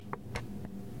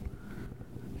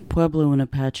Pueblo and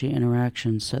Apache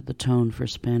interaction set the tone for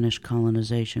Spanish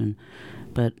colonization,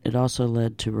 but it also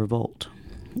led to revolt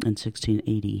in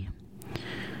 1680.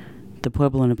 The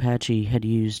Pueblo and Apache had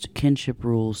used kinship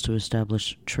rules to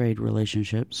establish trade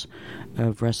relationships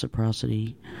of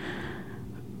reciprocity,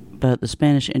 but the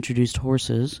Spanish introduced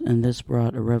horses, and this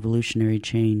brought a revolutionary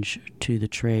change to the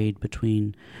trade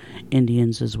between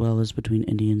Indians as well as between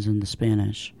Indians and the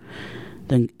Spanish.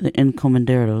 The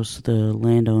encomenderos, the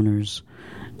landowners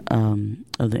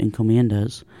of the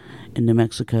encomiendas in New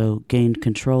Mexico, gained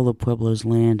control of Pueblo's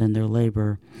land and their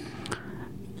labor,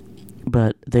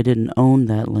 but they didn't own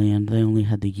that land. They only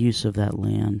had the use of that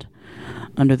land.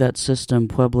 Under that system,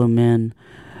 Pueblo men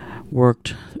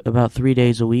worked about 3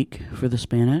 days a week for the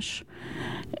Spanish,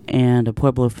 and a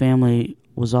Pueblo family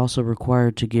was also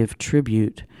required to give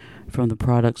tribute from the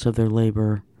products of their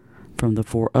labor from the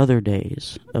 4 other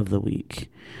days of the week.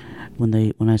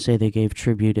 When I say they gave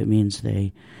tribute, it means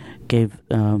they gave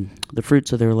the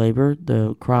fruits of their labor,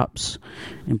 the crops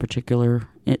in particular,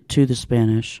 to the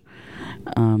Spanish,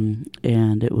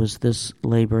 and it was this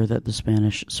labor that the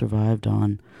Spanish survived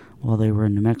on while they were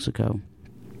in New Mexico.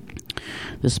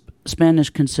 The Spanish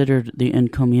considered the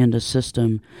encomienda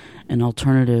system an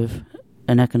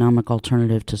economic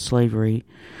alternative to slavery,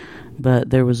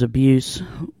 but there was abuse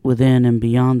within and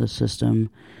beyond the system,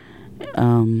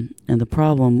 and the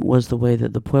problem was the way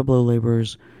that the Pueblo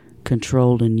laborers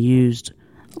controlled and used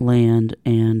land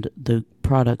and the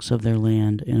products of their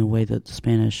land in a way that the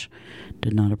Spanish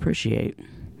did not appreciate,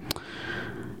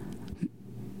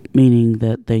 meaning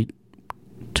that they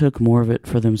took more of it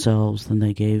for themselves than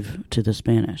they gave to the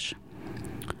Spanish.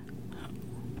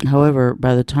 However,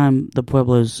 by the time the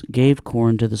Pueblos gave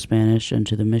corn to the Spanish and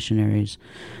to the missionaries,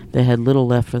 they had little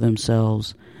left for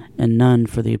themselves and none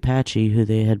for the Apache, who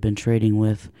they had been trading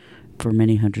with for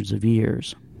many hundreds of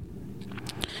years.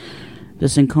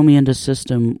 This encomienda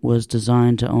system was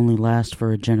designed to only last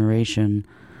for a generation,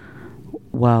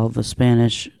 while the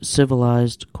Spanish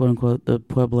civilized, quote-unquote, the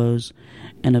Pueblos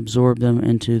and absorbed them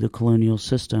into the colonial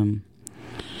system.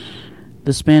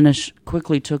 The Spanish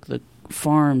quickly took the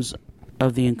farms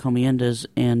of the encomiendas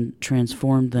and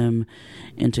transformed them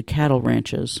into cattle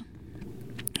ranches.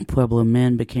 Pueblo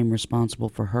men became responsible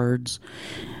for herds,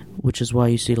 which is why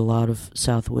you see a lot of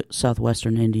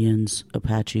southwestern Indians,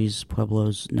 Apaches,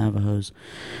 Pueblos, Navajos,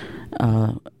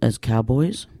 as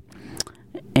cowboys.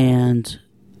 And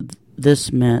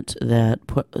this meant that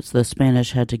the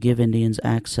Spanish had to give Indians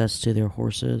access to their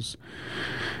horses.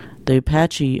 The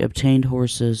Apache obtained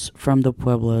horses from the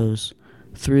Pueblos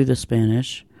through the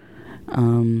Spanish,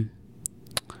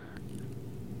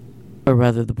 or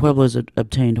rather, the Pueblos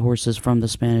obtained horses from the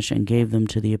Spanish and gave them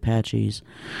to the Apaches,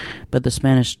 but the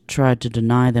Spanish tried to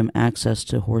deny them access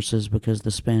to horses because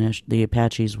the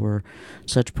Apaches were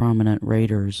such prominent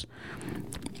raiders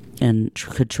and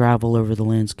could travel over the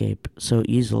landscape so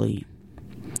easily.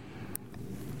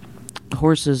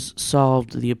 Horses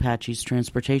solved the Apaches'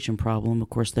 transportation problem. Of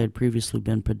course, they had previously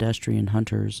been pedestrian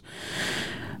hunters,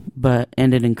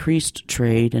 and it increased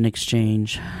trade and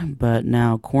exchange, but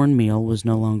now cornmeal was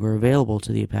no longer available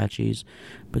to the Apaches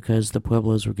because the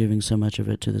Pueblos were giving so much of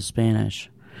it to the Spanish.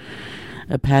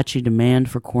 Apache demand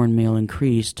for cornmeal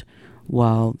increased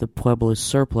while the Pueblos'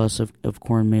 surplus of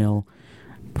cornmeal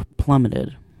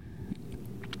plummeted.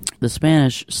 The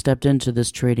Spanish stepped into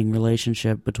this trading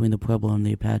relationship between the Pueblo and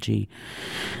the Apache.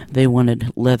 They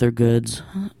wanted leather goods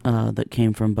that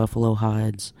came from buffalo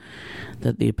hides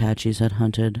that the Apaches had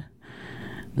hunted.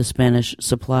 The Spanish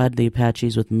supplied the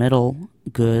Apaches with metal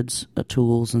goods,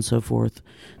 tools, and so forth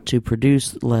to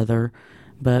produce leather,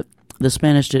 but the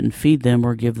Spanish didn't feed them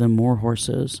or give them more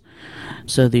horses.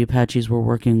 So the Apaches were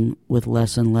working with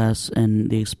less and less,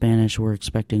 and the Spanish were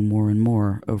expecting more and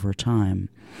more over time.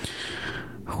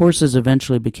 Horses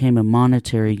eventually became a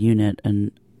monetary unit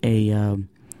and a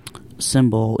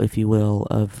symbol, if you will,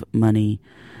 of money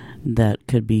that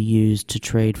could be used to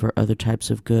trade for other types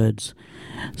of goods.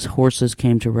 So horses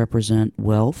came to represent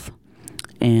wealth,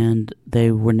 and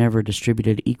they were never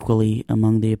distributed equally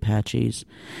among the Apaches.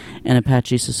 And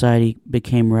Apache society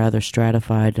became rather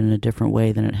stratified in a different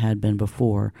way than it had been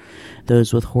before.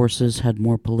 Those with horses had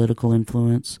more political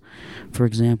influence, for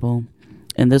example.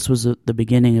 And this was the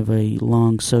beginning of a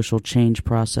long social change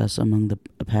process among the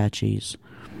Apaches.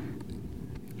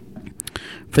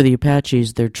 For the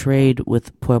Apaches, their trade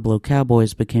with Pueblo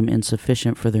cowboys became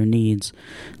insufficient for their needs,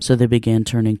 so they began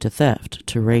turning to theft,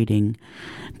 to raiding,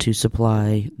 to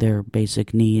supply their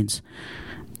basic needs.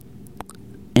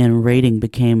 And raiding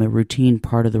became a routine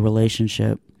part of the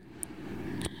relationship.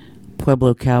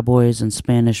 Pueblo cowboys and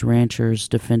Spanish ranchers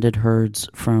defended herds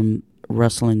from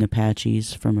rustling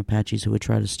Apaches, from Apaches who would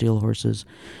try to steal horses.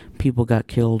 People got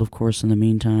killed, of course, in the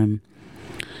meantime.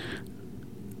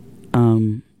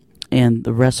 And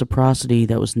the reciprocity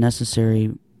that was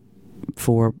necessary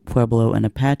for Pueblo and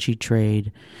Apache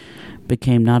trade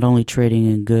became not only trading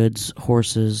in goods,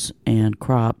 horses, and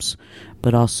crops,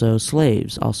 but also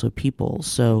slaves, also people.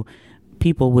 So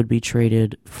people would be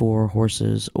traded for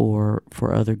horses or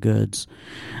for other goods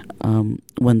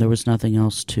when there was nothing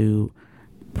else to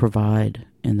provide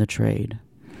in the trade.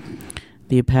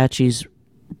 The Apaches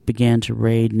began to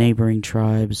raid neighboring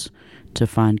tribes to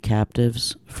find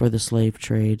captives for the slave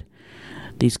trade.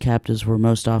 These captives were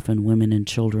most often women and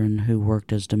children who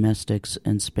worked as domestics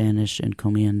in Spanish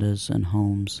encomiendas and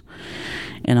homes,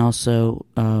 and also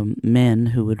men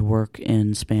who would work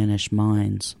in Spanish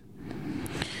mines.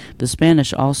 The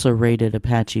Spanish also raided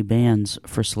Apache bands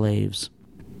for slaves.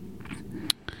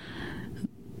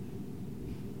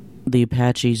 The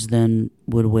Apaches then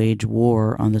would wage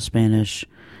war on the Spanish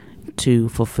to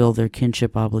fulfill their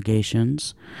kinship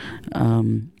obligations,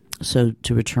 so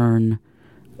to return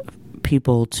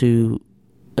people to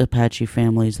Apache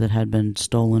families that had been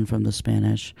stolen from the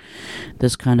Spanish.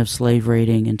 This kind of slave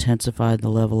raiding intensified the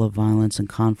level of violence and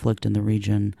conflict in the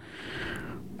region.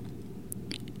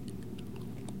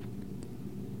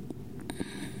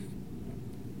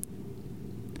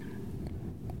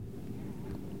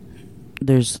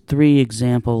 There's 3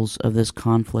 examples of this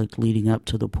conflict leading up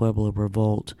to the Pueblo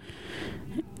Revolt.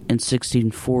 In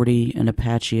 1640, an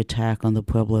Apache attack on the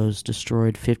Pueblos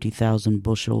destroyed 50,000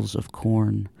 bushels of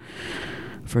corn.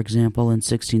 For example, in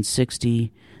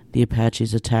 1660, the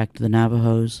Apaches attacked the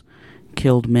Navajos,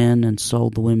 killed men, and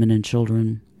sold the women and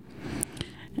children.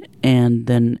 And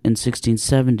then in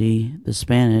 1670, the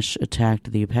Spanish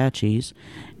attacked the Apaches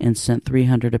and sent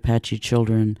 300 Apache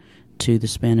children to the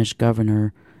Spanish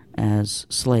governor as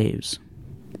slaves.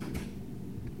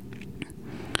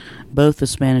 Both the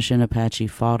Spanish and Apache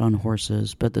fought on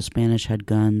horses, but the Spanish had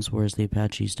guns, whereas the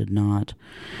Apaches did not.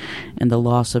 And the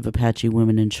loss of Apache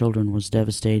women and children was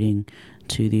devastating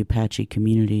to the Apache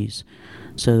communities.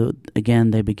 So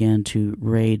again, they began to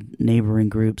raid neighboring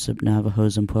groups of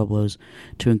Navajos and Pueblos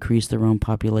to increase their own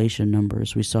population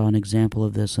numbers. We saw an example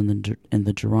of this in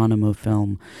the Geronimo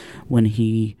film, when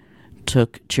he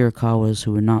took Chiricahuas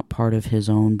who were not part of his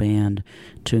own band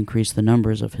to increase the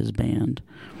numbers of his band.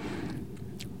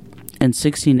 In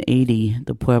 1680,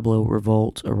 the Pueblo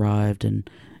Revolt arrived, and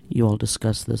you all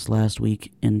discussed this last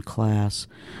week in class.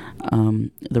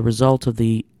 The result of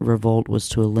the revolt was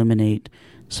to eliminate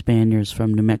Spaniards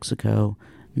from New Mexico,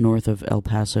 north of El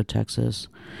Paso, Texas.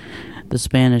 The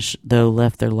Spanish, though,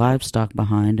 left their livestock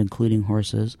behind, including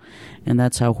horses, and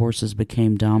that's how horses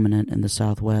became dominant in the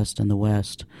Southwest and the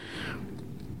West.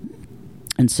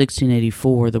 In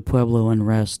 1684, the Pueblo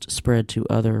unrest spread to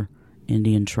other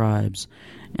Indian tribes,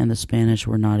 and the Spanish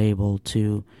were not able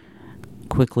to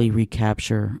quickly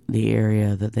recapture the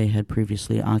area that they had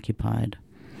previously occupied.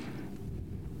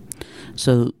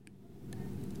 So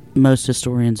most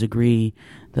historians agree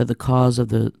that the cause of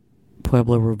the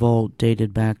Pueblo Revolt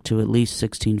dated back to at least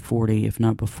 1640, if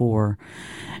not before,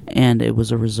 and it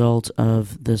was a result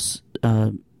of these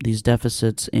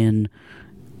deficits in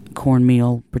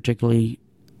cornmeal, particularly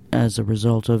as a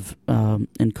result of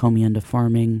encomienda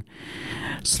farming,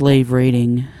 slave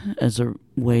raiding as a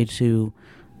way to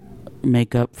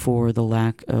make up for the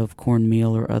lack of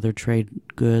cornmeal or other trade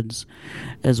goods,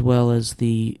 as well as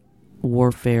the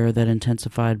warfare that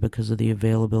intensified because of the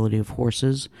availability of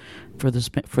horses for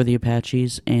the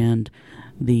Apaches and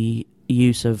the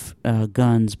use of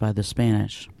guns by the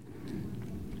Spanish.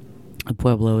 The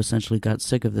Pueblo essentially got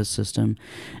sick of this system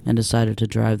and decided to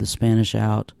drive the Spanish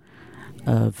out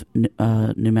of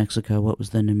New Mexico. What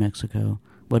was then New Mexico?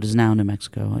 What is now New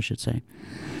Mexico, I should say.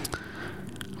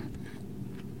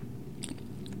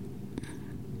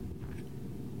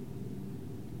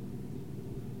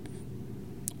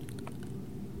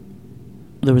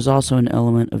 There was also an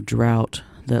element of drought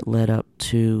that led up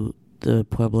to the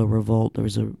Pueblo Revolt. There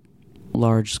was a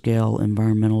large-scale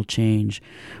environmental change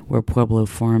where Pueblo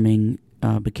farming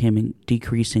became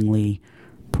decreasingly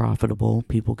profitable.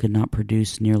 People could not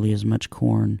produce nearly as much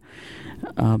corn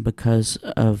because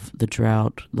of the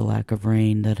drought, the lack of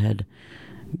rain that had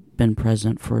been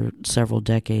present for several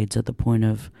decades at the point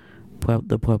of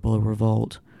the Pueblo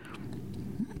Revolt.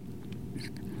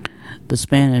 The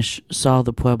Spanish saw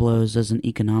the Pueblos as an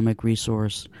economic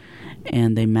resource,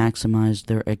 and they maximized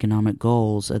their economic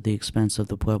goals at the expense of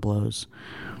the Pueblos.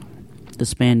 The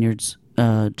Spaniards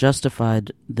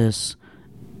justified this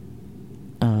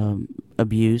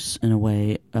abuse, in a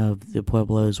way, of the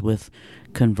Pueblos with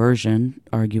conversion,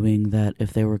 arguing that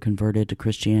if they were converted to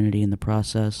Christianity in the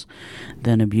process,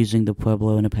 then abusing the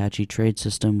Pueblo and Apache trade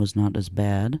system was not as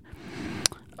bad.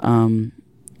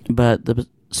 But the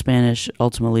Spanish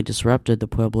ultimately disrupted the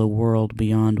Pueblo world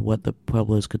beyond what the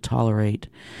Pueblos could tolerate,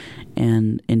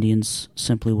 and Indians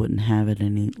simply wouldn't have it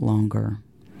any longer.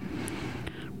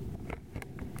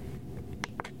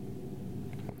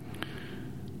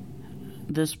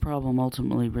 This problem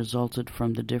ultimately resulted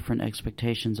from the different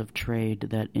expectations of trade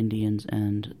that Indians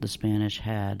and the Spanish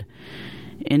had.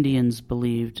 Indians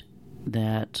believed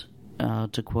that,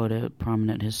 to quote a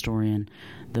prominent historian,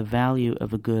 the value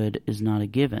of a good is not a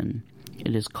given.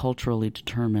 It is culturally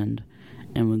determined,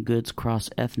 and when goods cross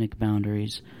ethnic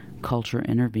boundaries, culture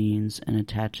intervenes and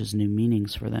attaches new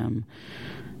meanings for them.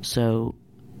 So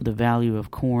the value of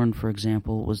corn, for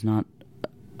example, was not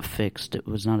fixed. It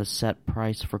was not a set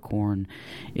price for corn.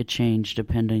 It changed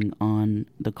depending on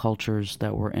the cultures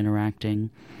that were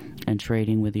interacting and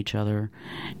trading with each other.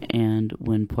 And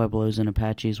when Pueblos and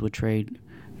Apaches would trade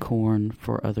corn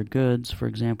for other goods, for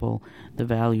example, the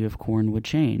value of corn would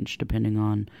change depending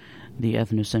on the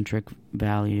ethnocentric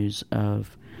values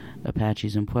of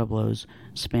Apaches and Pueblos.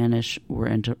 Spanish were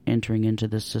entering into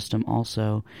this system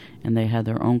also, and they had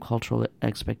their own cultural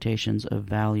expectations of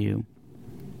value.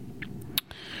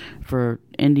 For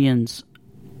Indians,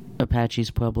 Apaches,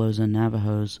 Pueblos, and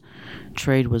Navajos,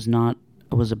 trade was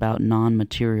about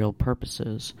non-material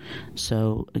purposes.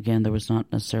 So again, there was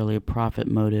not necessarily a profit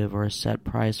motive or a set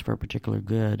price for a particular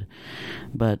good,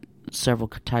 but several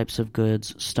types of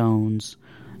goods, stones,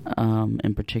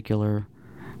 in particular.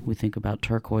 We think about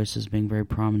turquoise as being very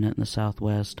prominent in the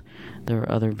Southwest. There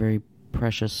are other very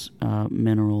precious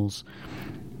minerals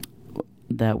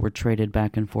that were traded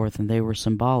back and forth, and they were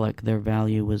symbolic. Their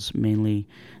value was mainly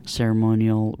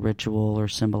ceremonial, ritual, or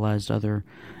symbolized other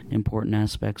important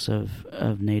aspects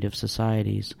of native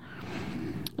societies.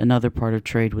 Another part of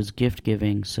trade was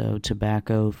gift-giving, so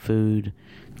tobacco, food,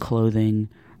 clothing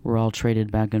were all traded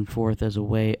back and forth as a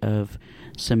way of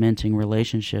cementing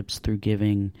relationships through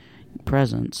giving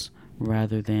presents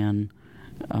rather than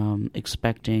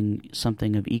expecting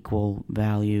something of equal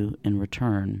value in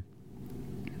return.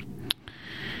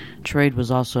 Trade was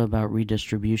also about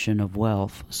redistribution of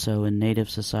wealth. So in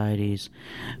native societies,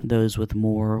 those with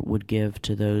more would give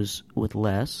to those with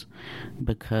less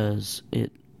because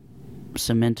it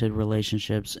cemented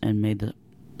relationships and made the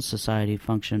society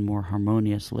function more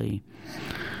harmoniously.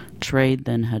 Trade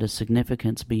then had a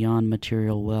significance beyond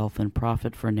material wealth and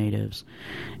profit for natives,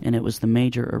 and it was the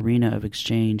major arena of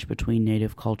exchange between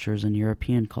native cultures and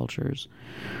European cultures.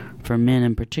 For men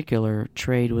in particular,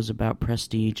 trade was about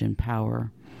prestige and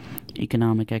power.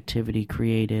 Economic activity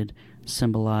created,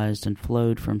 symbolized, and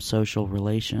flowed from social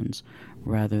relations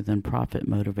rather than profit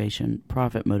motivation.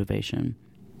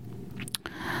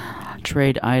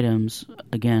 Trade items,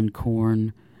 again,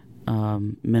 corn,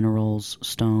 minerals,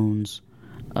 stones,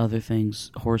 other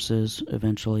things, horses,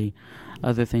 eventually,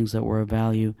 other things that were of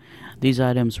value. These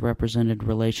items represented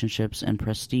relationships and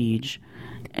prestige,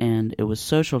 and it was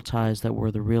social ties that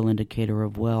were the real indicator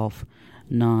of wealth,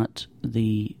 not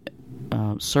the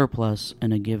surplus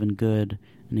in a given good,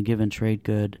 in a given trade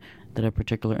good that a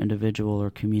particular individual or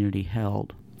community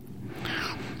held.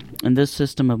 In this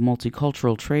system of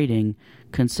multicultural trading,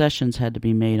 concessions had to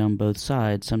be made on both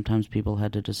sides. Sometimes people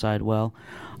had to decide, well,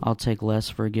 I'll take less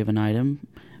for a given item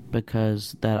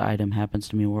because that item happens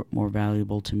to be more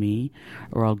valuable to me,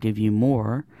 or I'll give you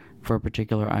more for a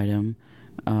particular item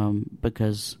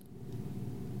because...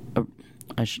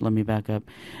 let me back up.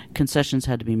 Concessions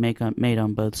had to be made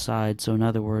on both sides. So in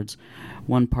other words,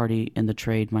 one party in the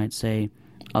trade might say,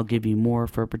 I'll give you more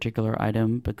for a particular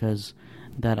item because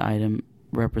that item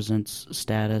represents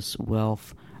status,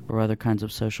 wealth, or other kinds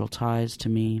of social ties to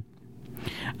me.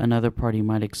 Another party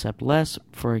might accept less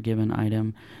for a given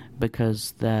item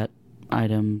because that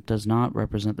item does not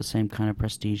represent the same kind of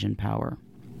prestige and power.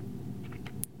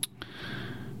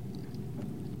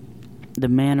 The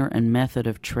manner and method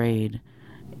of trade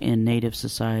in native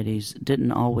societies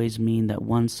didn't always mean that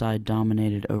one side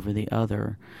dominated over the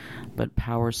other, but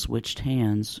power switched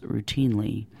hands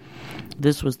routinely.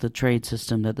 This was the trade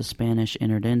system that the Spanish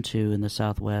entered into in the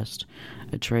Southwest,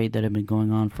 a trade that had been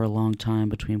going on for a long time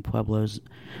between Pueblos,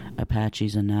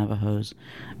 Apaches, and Navajos,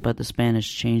 but the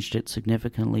Spanish changed it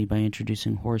significantly by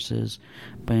introducing horses,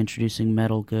 by introducing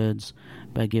metal goods,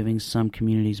 by giving some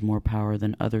communities more power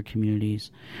than other communities,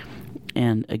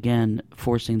 and again,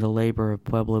 forcing the labor of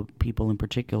Pueblo people in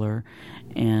particular,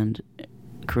 and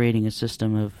creating a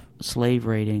system of slave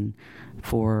raiding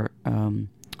for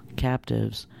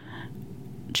captives,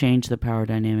 changed the power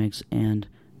dynamics and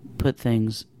put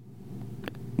things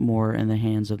more in the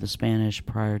hands of the Spanish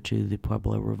prior to the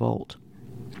Pueblo Revolt.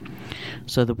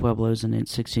 So the Pueblos in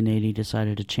 1680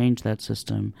 decided to change that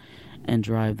system and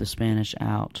drive the Spanish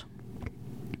out.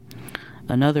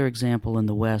 Another example in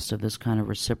the West of this kind of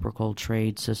reciprocal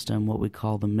trade system, what we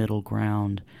call the middle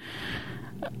ground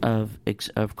of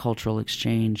cultural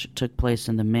exchange, took place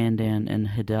in the Mandan and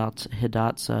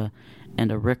Hidatsa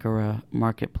and Arikara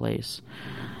marketplace.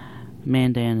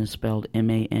 Mandan is spelled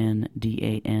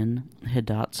M-A-N-D-A-N.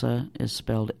 Hidatsa is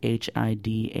spelled H-I-D-A-T-S-A.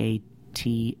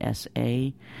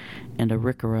 And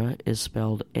Arikara is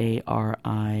spelled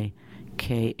A-R-I-K-A-R-A.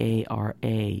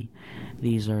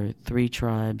 These are three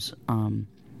tribes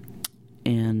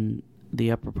in the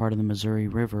upper part of the Missouri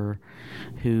River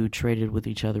who traded with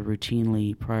each other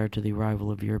routinely prior to the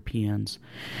arrival of Europeans.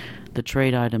 The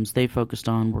trade items they focused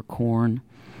on were corn,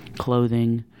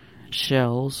 clothing,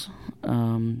 shells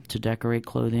to decorate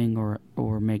clothing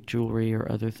or make jewelry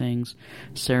or other things,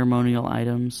 ceremonial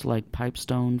items like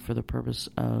pipestone for the purpose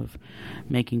of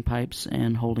making pipes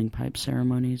and holding pipe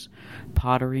ceremonies,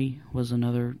 pottery was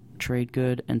another trade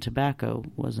good, and tobacco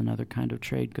was another kind of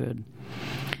trade good.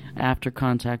 After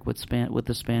contact with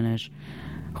the Spanish,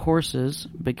 horses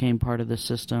became part of the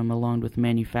system, along with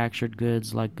manufactured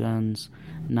goods like guns,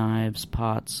 knives,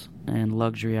 pots, and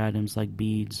luxury items like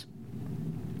beads,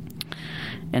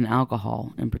 and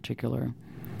alcohol in particular.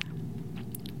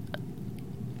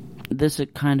 This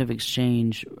kind of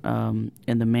exchange in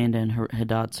the Mandan,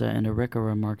 Hidatsa, and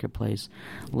Arikara marketplace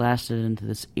lasted into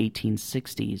the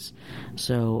 1860s.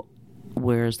 So,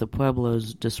 whereas the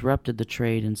Pueblos disrupted the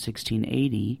trade in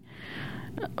 1680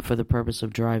 for the purpose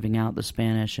of driving out the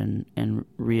Spanish and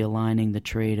realigning the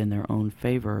trade in their own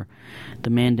favor, the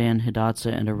Mandan,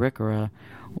 Hidatsa, and Arikara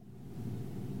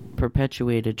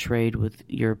perpetuated trade with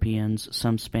Europeans,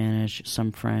 some Spanish,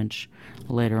 some French,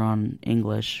 later on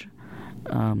English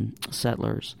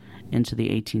settlers, into the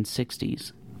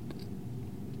 1860s.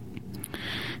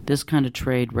 This kind of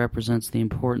trade represents the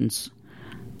importance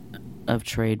of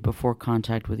trade before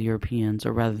contact with Europeans,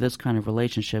 or rather these kinds of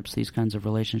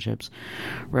relationships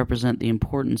represent the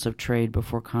importance of trade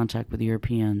before contact with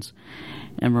Europeans,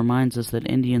 and reminds us that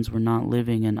Indians were not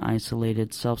living in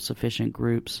isolated, self-sufficient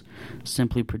groups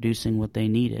simply producing what they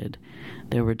needed.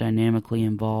 They were dynamically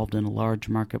involved in a large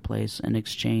marketplace, and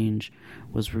exchange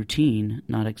was routine,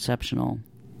 not exceptional.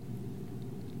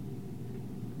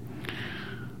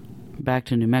 Back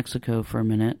to New Mexico for a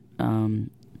minute.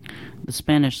 The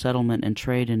Spanish settlement and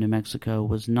trade in New Mexico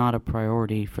was not a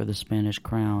priority for the Spanish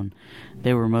crown.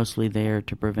 They were mostly there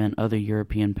to prevent other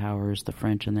European powers, the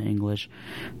French and the English,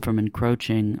 from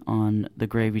encroaching on the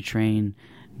gravy train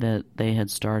that they had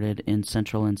started in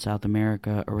Central and South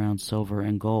America around silver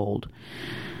and gold.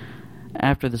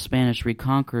 After the Spanish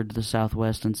reconquered the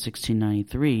Southwest in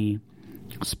 1693,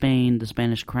 Spain, the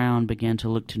Spanish crown, began to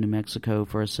look to New Mexico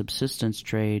for a subsistence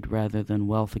trade rather than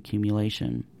wealth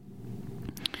accumulation.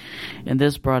 And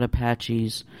this brought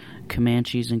Apaches,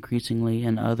 Comanches increasingly,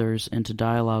 and others into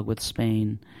dialogue with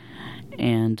Spain,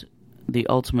 and the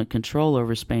ultimate control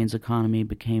over Spain's economy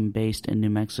became based in New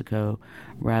Mexico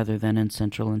rather than in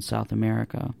Central and South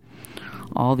America.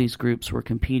 All these groups were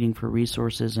competing for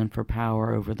resources and for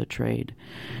power over the trade.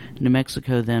 New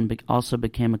Mexico then also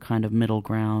became a kind of middle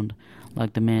ground,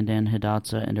 like the Mandan,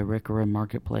 Hidatsa, and Arikara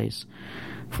marketplace,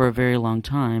 for a very long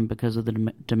time because of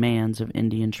the demands of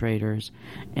Indian traders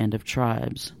and of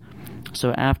tribes.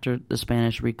 So after the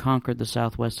Spanish reconquered the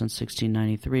Southwest in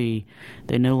 1693,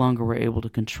 they no longer were able to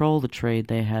control the trade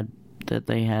they had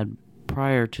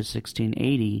prior to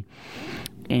 1680,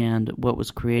 and what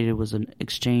was created was an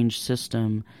exchange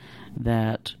system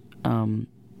that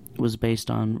was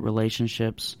based on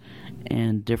relationships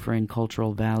and differing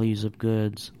cultural values of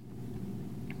goods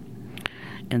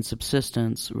and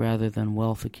subsistence rather than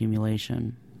wealth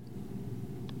accumulation.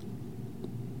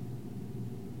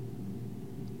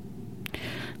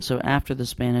 So after the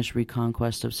Spanish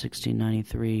reconquest of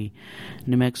 1693,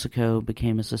 New Mexico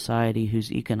became a society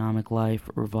whose economic life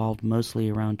revolved mostly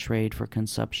around trade for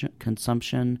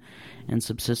consumption and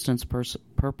subsistence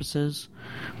purposes,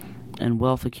 and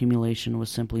wealth accumulation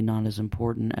was simply not as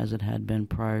important as it had been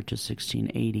prior to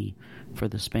 1680 for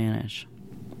the Spanish.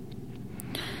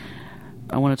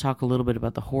 I want to talk a little bit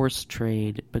about the horse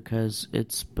trade because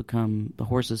the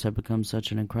horses have become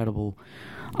such an incredible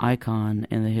icon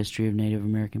in the history of Native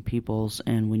American peoples,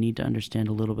 and we need to understand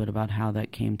a little bit about how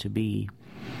that came to be.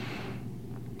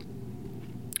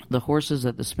 The horses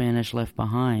that the Spanish left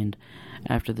behind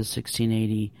after the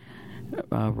 1680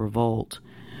 revolt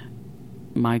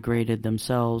migrated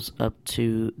themselves up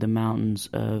to the mountains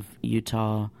of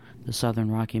Utah, the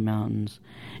southern Rocky Mountains,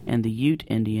 and the Ute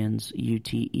Indians,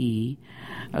 UTE,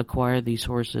 acquired these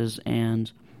horses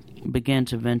and began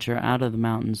to venture out of the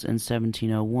mountains in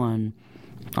 1701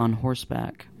 on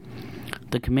horseback.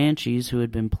 The Comanches, who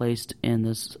had been placed in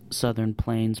the southern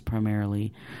plains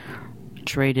primarily,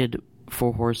 traded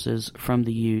for horses from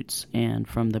the Utes and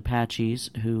from the Apaches,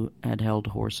 who had held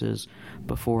horses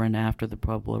before and after the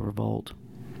Pueblo Revolt.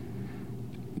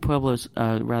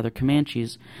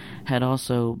 Comanches had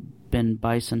also been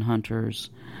bison hunters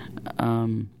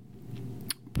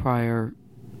prior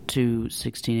to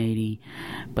 1680,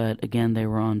 but again they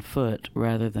were on foot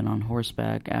rather than on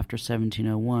horseback. After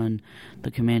 1701,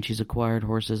 the Comanches acquired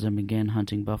horses and began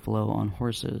hunting buffalo on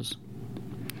horses.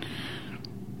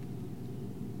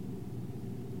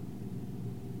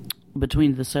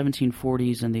 Between the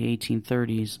 1740s and the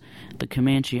 1830s, the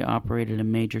Comanche operated a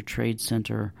major trade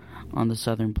center on the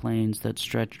southern plains that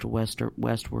stretched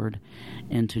westward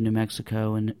into New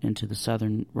Mexico and into the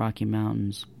southern Rocky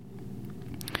Mountains.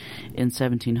 In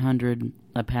 1700,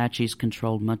 Apaches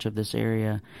controlled much of this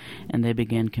area, and they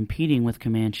began competing with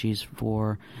Comanches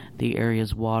for the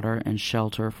area's water and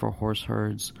shelter for horse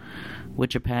herds,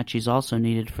 which Apaches also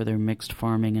needed for their mixed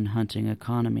farming and hunting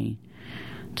economy.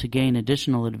 To gain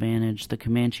additional advantage, the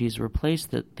Comanches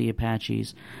replaced the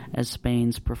Apaches as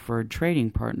Spain's preferred trading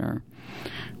partner,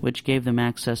 which gave them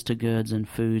access to goods and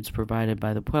foods provided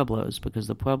by the Pueblos, because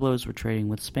the Pueblos were trading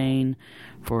with Spain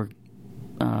for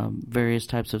various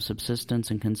types of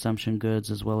subsistence and consumption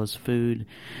goods as well as food.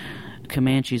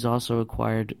 Comanches also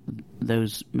acquired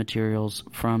those materials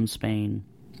from Spain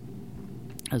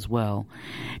as well,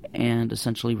 and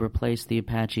essentially replaced the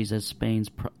Apaches as Spain's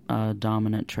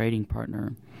dominant trading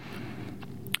partner.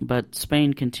 But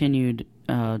Spain continued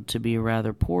to be a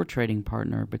rather poor trading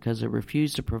partner because it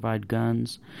refused to provide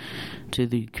guns to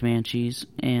the Comanches,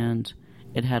 and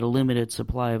it had a limited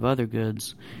supply of other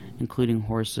goods, including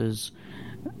horses,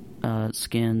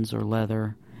 skins or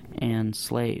leather, and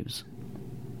slaves.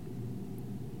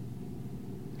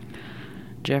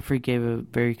 Jeffrey gave a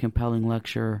very compelling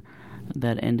lecture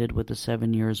that ended with the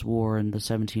 7 Years' War in the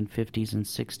 1750s and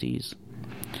 60s.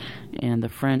 And the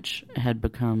French had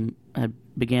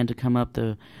began to come up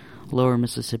the lower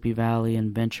Mississippi Valley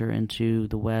and venture into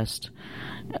the West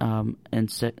in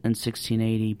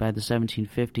 1680. By the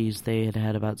 1750s, they had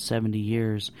had about 70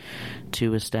 years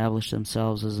to establish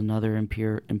themselves as another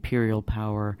imperial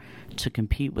power to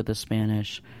compete with the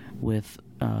Spanish with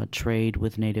trade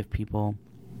with native people.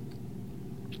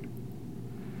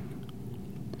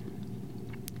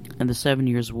 And the 7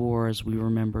 Years' War, as we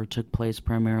remember, took place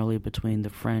primarily between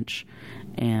the French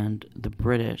and the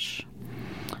British.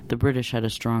 The British had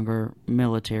a stronger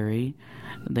military.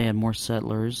 They had more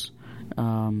settlers.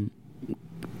 And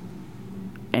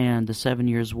the 7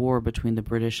 Years' War between the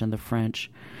British and the French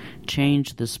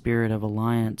changed the spirit of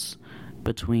alliance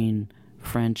between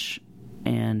French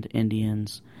and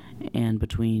Indians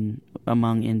and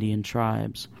among Indian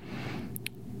tribes.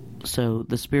 So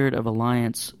the spirit of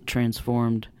alliance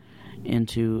transformed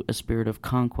into a spirit of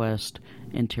conquest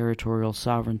and territorial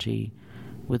sovereignty,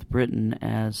 with Britain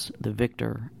as the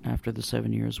victor after the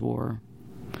 7 Years' War.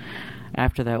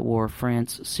 After that war,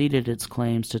 France ceded its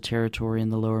claims to territory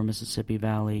in the lower Mississippi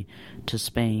Valley to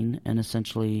Spain and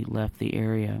essentially left the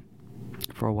area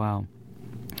for a while.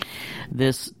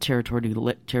 This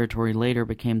territory later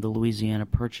became the Louisiana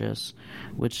Purchase,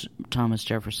 which Thomas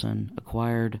Jefferson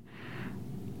acquired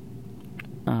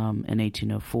in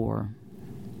 1804.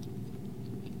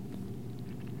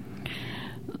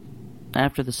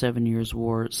 After the 7 Years'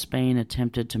 War, Spain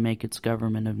attempted to make its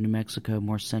government of New Mexico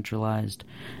more centralized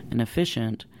and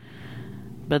efficient,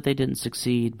 but they didn't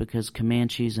succeed because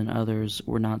Comanches and others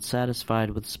were not satisfied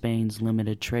with Spain's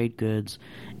limited trade goods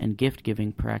and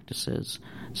gift-giving practices.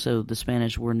 So the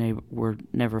Spanish were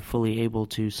never fully able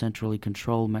to centrally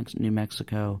control New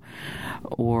Mexico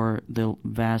or the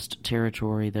vast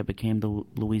territory that became the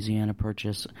Louisiana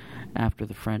Purchase after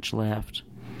the French left.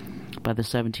 By the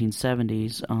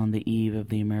 1770s, on the eve of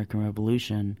the American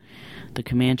Revolution, the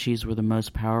Comanches were the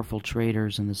most powerful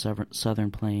traders in the southern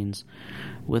plains.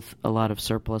 With a lot of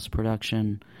surplus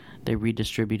production, they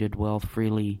redistributed wealth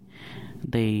freely.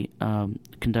 They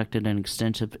conducted an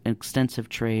extensive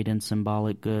trade in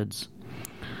symbolic goods.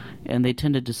 And they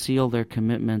tended to seal their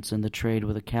commitments in the trade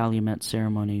with a calumet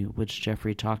ceremony, which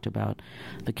Jeffrey talked about.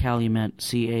 The calumet,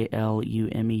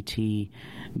 C-A-L-U-M-E-T,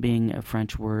 being a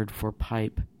French word for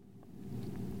pipe.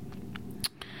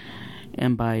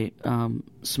 And by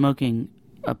smoking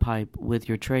a pipe with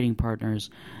your trading partners,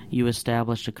 you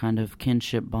established a kind of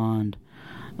kinship bond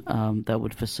that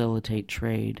would facilitate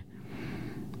trade.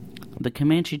 The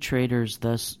Comanche traders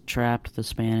thus trapped the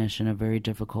Spanish in a very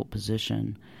difficult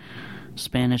position.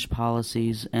 Spanish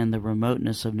policies and the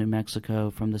remoteness of New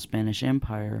Mexico from the Spanish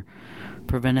Empire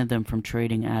prevented them from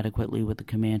trading adequately with the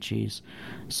Comanches.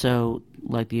 So,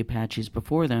 like the Apaches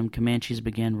before them, Comanches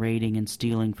began raiding and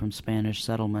stealing from Spanish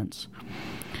settlements.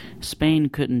 Spain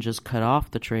couldn't just cut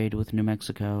off the trade with New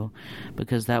Mexico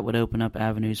because that would open up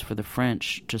avenues for the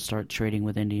French to start trading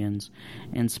with Indians,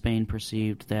 and Spain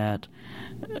perceived that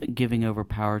giving over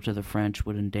power to the French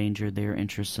would endanger their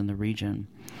interests in the region.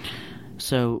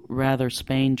 So rather,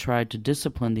 Spain tried to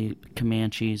discipline the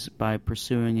Comanches by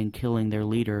pursuing and killing their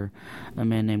leader, a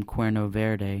man named Cuerno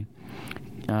Verde.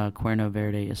 Cuerno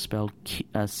Verde is spelled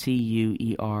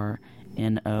Cuerno,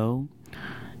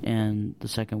 and the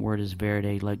second word is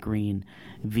verde, like green,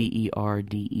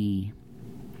 Verde.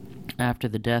 After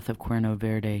the death of Cuerno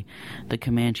Verde, the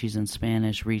Comanches and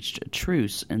Spanish reached a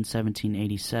truce in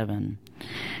 1787,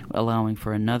 allowing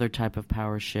for another type of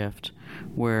power shift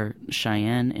where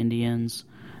Cheyenne Indians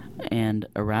and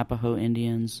Arapaho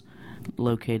Indians,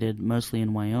 located mostly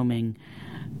in Wyoming,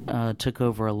 took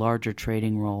over a larger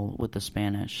trading role with the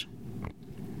Spanish.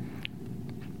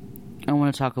 I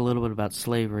want to talk a little bit about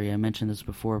slavery. I mentioned this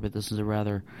before, but this is a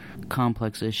rather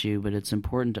complex issue, but it's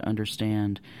important to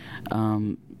understand,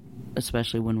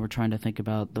 especially when we're trying to think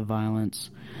about the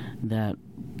violence that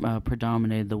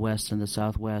predominated the West and the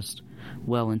Southwest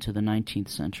well into the 19th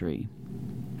century.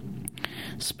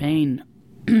 Spain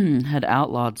had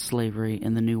outlawed slavery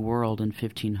in the New World in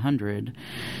 1500,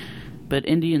 but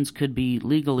Indians could be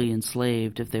legally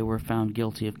enslaved if they were found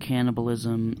guilty of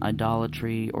cannibalism,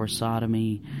 idolatry, or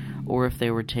sodomy, or if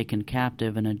they were taken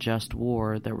captive in a just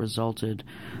war that resulted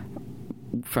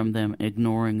from them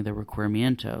ignoring the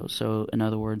requirimiento. So, in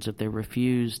other words, if they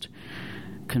refused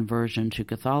conversion to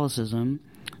Catholicism,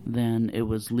 then it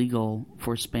was legal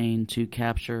for Spain to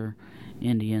capture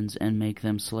Indians and make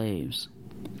them slaves.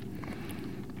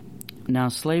 Now,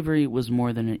 slavery was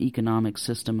more than an economic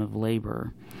system of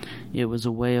labor. It was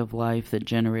a way of life that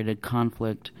generated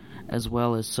conflict as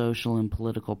well as social and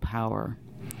political power.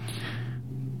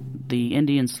 The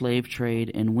Indian slave trade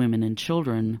in women and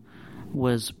children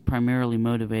was primarily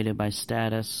motivated by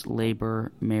status,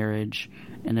 labor, marriage,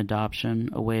 and adoption,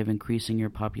 a way of increasing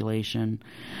your population,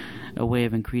 a way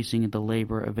of increasing the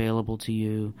labor available to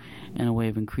you, and a way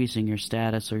of increasing your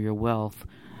status or your wealth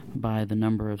by the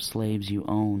number of slaves you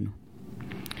own.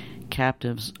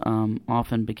 Captives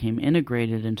often became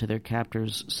integrated into their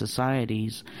captors'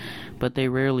 societies, but they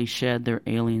rarely shed their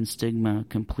alien stigma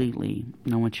completely.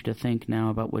 And I want you to think now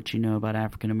about what you know about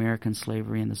African American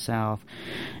slavery in the South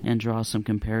and draw some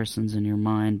comparisons in your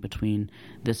mind between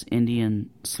this Indian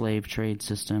slave trade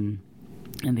system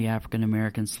and the African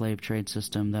American slave trade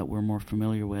system that we're more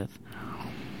familiar with.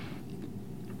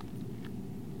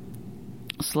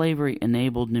 Slavery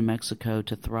enabled New Mexico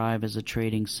to thrive as a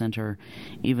trading center,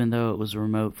 even though it was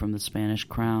remote from the Spanish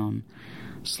crown.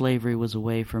 Slavery was a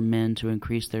way for men to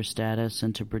increase their status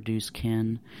and to produce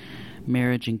kin.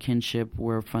 Marriage and kinship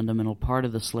were a fundamental part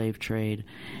of the slave trade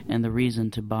and the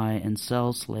reason to buy and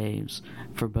sell slaves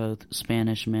for both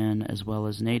Spanish men as well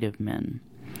as native men.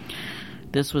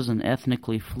 This was an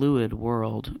ethnically fluid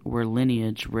world where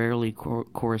lineage rarely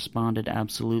corresponded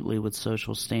absolutely with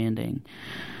social standing.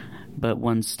 But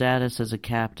one's status as a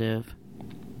captive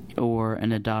or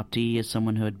an adoptee, as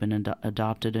someone who had been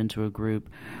adopted into a group,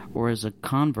 or as a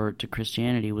convert to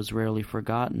Christianity was rarely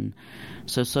forgotten,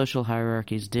 so social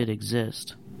hierarchies did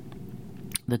exist.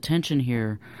 The tension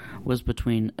here was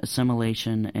between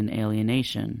assimilation and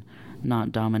alienation,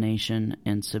 not domination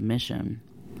and submission.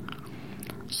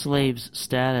 Slaves'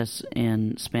 status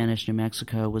in Spanish New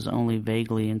Mexico was only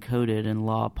vaguely encoded in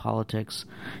law, politics,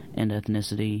 and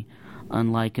ethnicity,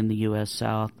 unlike in the U.S.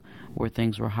 South, where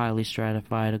things were highly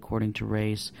stratified according to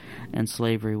race, and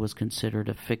slavery was considered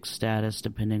a fixed status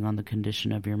depending on the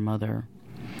condition of your mother.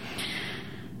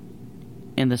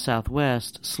 In the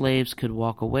Southwest, slaves could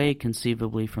walk away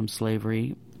conceivably from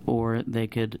slavery, or they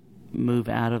could move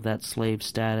out of that slave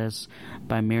status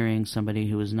by marrying somebody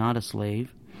who was not a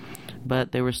slave,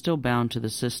 but they were still bound to the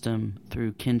system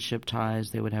through kinship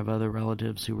ties. They would have other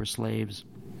relatives who were slaves,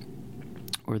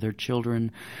 or their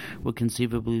children would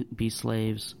conceivably be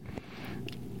slaves.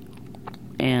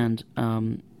 And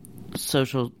both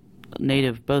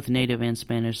native and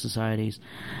Spanish societies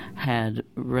had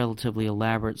relatively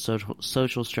elaborate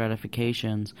social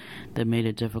stratifications that made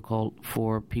it difficult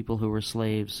for people who were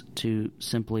slaves to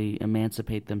simply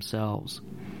emancipate themselves.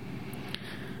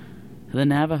 The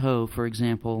Navajo, for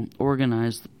example,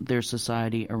 organized their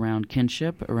society around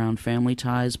kinship, around family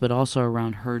ties, but also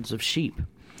around herds of sheep.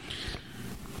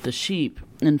 The sheep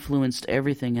influenced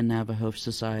everything in Navajo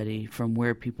society, from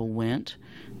where people went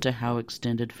to how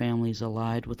extended families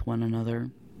allied with one another.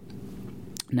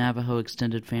 Navajo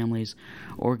extended families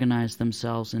organized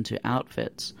themselves into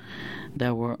outfits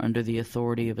that were under the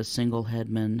authority of a single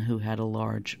headman who had a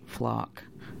large flock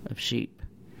of sheep.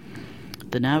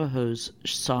 The Navajos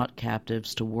sought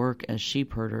captives to work as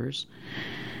sheep herders,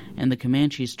 and the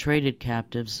Comanches traded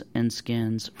captives and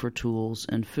skins for tools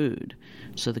and food.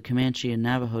 So the Comanche and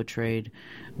Navajo trade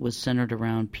was centered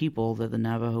around people that the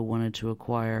Navajo wanted to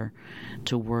acquire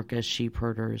to work as sheep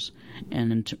herders,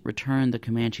 and in return the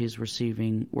Comanches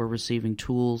were receiving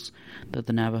tools that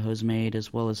the Navajos made,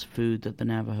 as well as food that the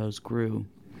Navajos grew.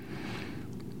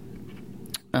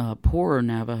 Poorer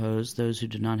Navajos, those who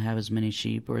did not have as many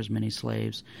sheep or as many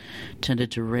slaves,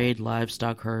 tended to raid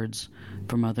livestock herds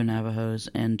from other Navajos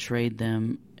and trade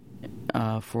them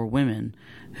for women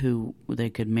who they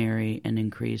could marry and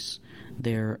increase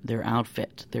their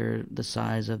outfit, the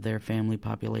size of their family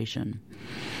population.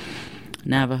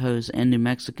 Navajos and New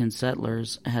Mexican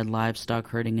settlers had livestock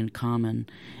herding in common,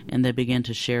 and they began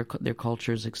to share their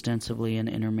cultures extensively and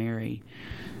intermarry.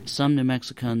 Some New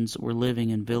Mexicans were living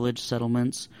in village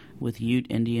settlements with Ute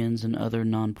Indians and other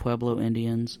non-Pueblo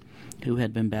Indians who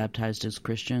had been baptized as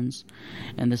Christians,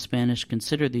 and the Spanish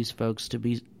considered these folks to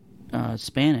be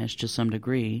Spanish to some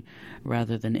degree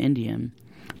rather than Indian.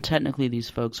 Technically, these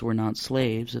folks were not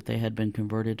slaves if they had been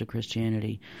converted to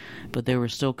Christianity, but they were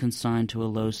still consigned to a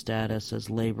low status as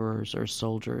laborers or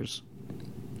soldiers.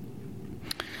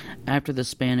 After the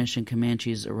Spanish and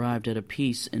Comanches arrived at a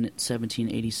peace in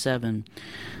 1787,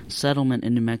 settlement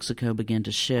in New Mexico began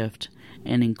to shift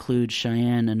and include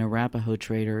Cheyenne and Arapaho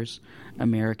traders,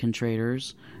 American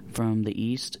traders from the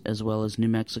east, as well as New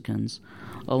Mexicans,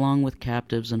 along with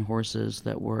captives and horses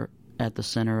that were at the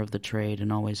center of the trade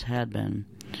and always had been.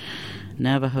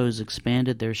 Navajos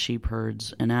expanded their sheep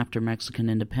herds, and after Mexican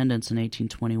independence in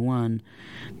 1821,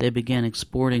 they began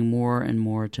exporting more and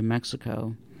more to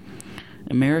Mexico.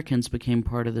 Americans became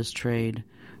part of this trade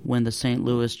when the St.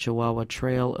 Louis Chihuahua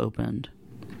Trail opened.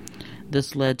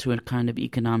 This led to a kind of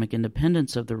economic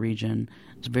independence of the region.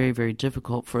 It's very, very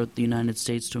difficult for the United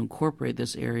States to incorporate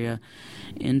this area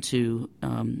into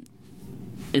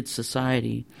its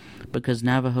society because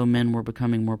Navajo men were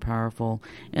becoming more powerful,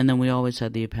 and then we always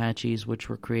had the Apaches, which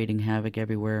were creating havoc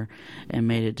everywhere and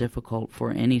made it difficult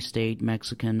for any state,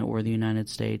 Mexican or the United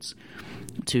States,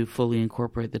 to fully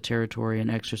incorporate the territory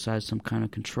and exercise some kind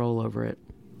of control over it.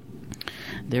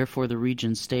 Therefore, the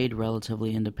region stayed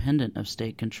relatively independent of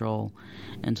state control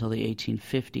until the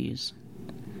 1850s.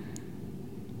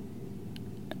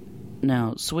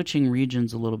 Now, switching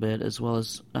regions a little bit, as well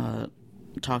as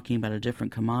talking about a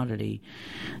different commodity,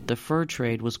 the fur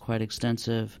trade was quite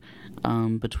extensive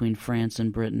between France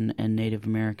and Britain and Native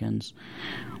Americans.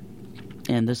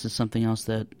 And this is something else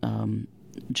that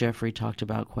Jeffrey talked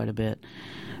about quite a bit.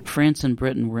 France and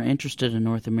Britain were interested in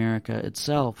North America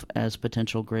itself as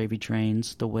potential gravy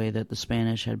trains, the way that the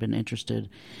Spanish had been interested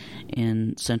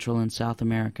in Central and South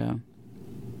America.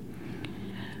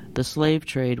 The slave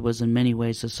trade was in many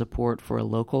ways a support for a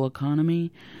local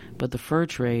economy, but the fur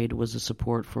trade was a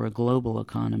support for a global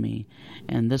economy,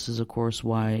 and this is, of course,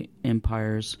 why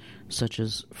empires such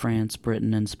as France,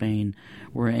 Britain, and Spain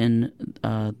were in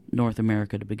North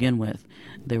America to begin with.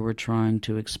 They were trying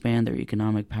to expand their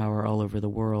economic power all over the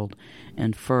world,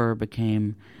 and fur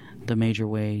became the major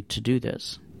way to do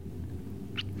this.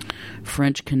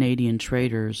 French-Canadian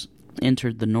traders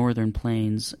entered the northern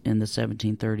plains in the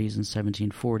 1730s and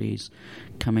 1740s,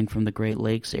 coming from the Great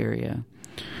Lakes area.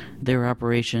 Their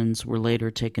operations were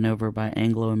later taken over by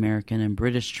Anglo-American and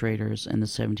British traders in the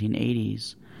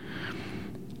 1780s,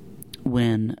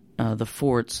 when the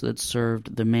forts that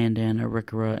served the Mandan,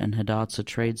 Arikara, and Hidatsa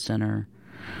Trade Center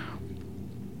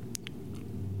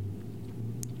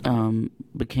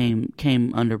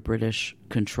came under British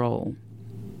control.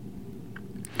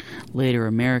 Later,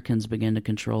 Americans began to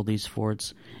control these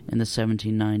forts in the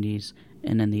 1790s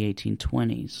and in the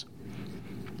 1820s.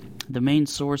 The main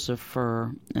source of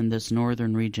fur in this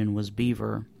northern region was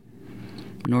beaver.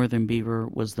 Northern beaver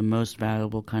was the most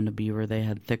valuable kind of beaver. They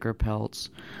had thicker pelts.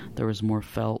 There was more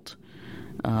felt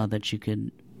that you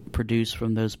could produce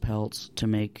from those pelts to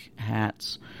make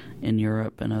hats in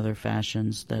Europe and other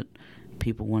fashions that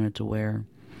people wanted to wear.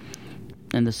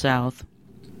 In the South,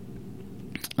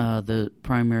 the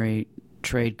primary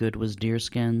trade good was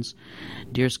deerskins.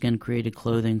 Deerskin created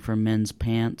clothing for men's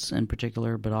pants in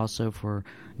particular, but also for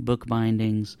book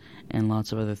bindings and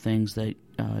lots of other things that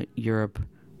Europe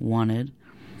wanted.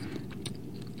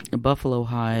 Buffalo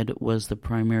hide was the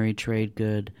primary trade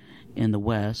good in the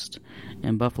West,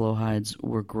 and buffalo hides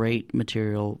were great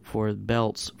material for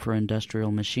belts for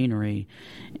industrial machinery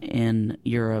in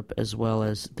Europe as well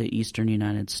as the eastern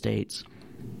United States.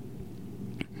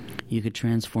 You could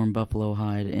transform buffalo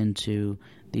hide into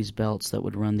these belts that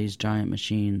would run these giant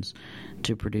machines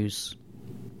to produce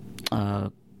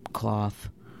cloth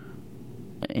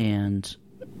and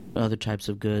other types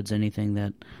of goods. Anything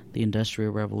that the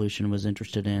Industrial Revolution was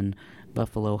interested in,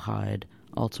 buffalo hide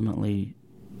ultimately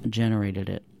generated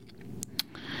it.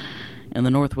 In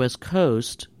the Northwest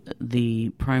Coast, the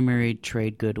primary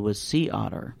trade good was sea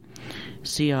otter.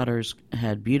 Sea otters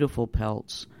had beautiful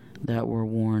pelts that were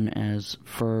worn as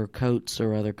fur coats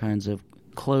or other kinds of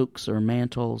cloaks or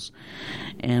mantles,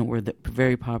 and were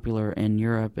very popular in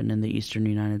Europe and in the eastern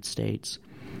United States.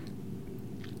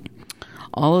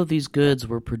 All of these goods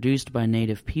were produced by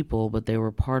native people, but they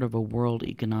were part of a world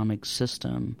economic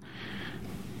system.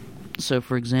 So,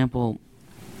 for example,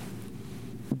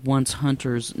 once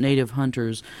native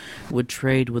hunters would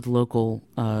trade with local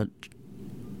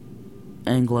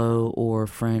Anglo or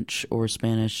French or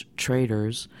Spanish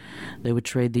traders. They would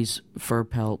trade these fur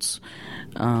pelts.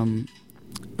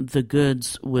 The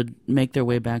goods would make their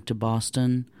way back to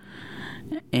Boston,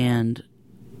 and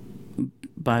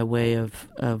by way of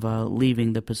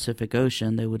leaving the Pacific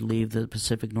Ocean, they would leave the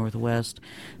Pacific Northwest,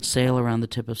 sail around the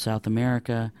tip of South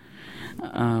America,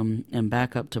 and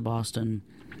back up to Boston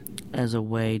as a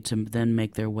way to then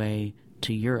make their way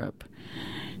to Europe.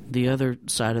 The other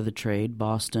side of the trade,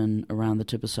 Boston around the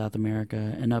tip of South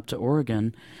America and up to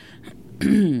Oregon,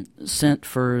 sent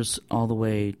furs all the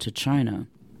way to China,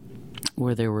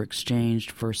 where they were exchanged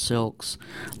for silks,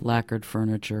 lacquered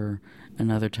furniture,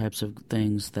 and other types of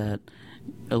things that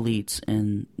elites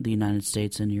in the United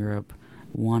States and Europe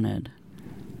wanted.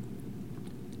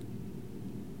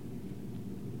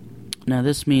 Now,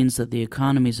 this means that the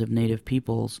economies of native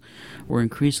peoples were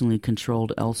increasingly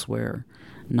controlled elsewhere,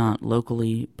 not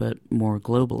locally, but more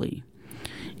globally.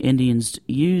 Indians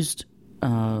used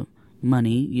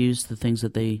money, used the things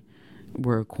that they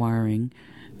were acquiring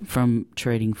from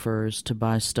trading furs to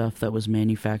buy stuff that was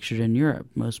manufactured in Europe,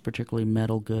 most particularly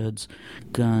metal goods,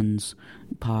 guns,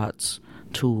 pots,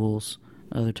 tools,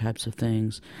 other types of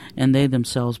things, and they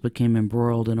themselves became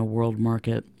embroiled in a world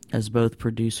market as both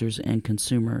producers and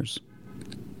consumers.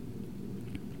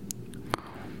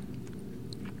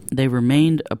 They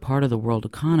remained a part of the world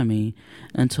economy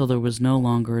until there was no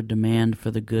longer a demand for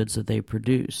the goods that they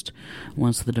produced.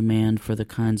 Once the demand for the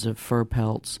kinds of fur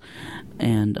pelts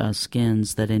and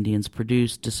skins that Indians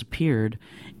produced disappeared,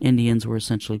 Indians were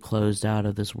essentially closed out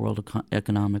of this world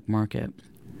economic market.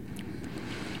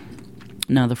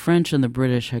 Now, the French and the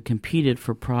British had competed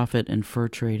for profit in fur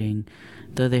trading,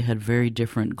 though they had very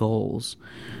different goals.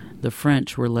 The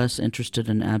French were less interested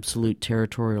in absolute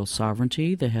territorial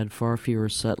sovereignty. They had far fewer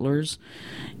settlers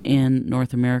in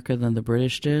North America than the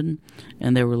British did,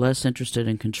 and they were less interested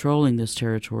in controlling this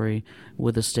territory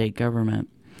with a state government.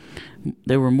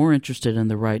 They were more interested in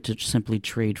the right to simply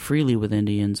trade freely with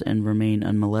Indians and remain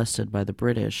unmolested by the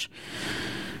British.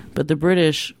 But the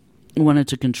British wanted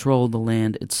to control the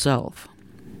land itself.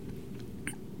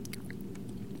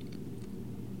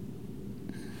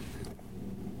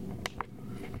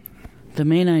 The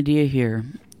main idea here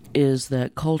is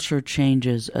that culture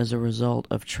changes as a result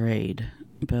of trade.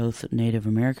 Both Native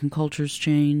American cultures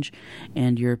change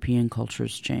and European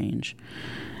cultures change.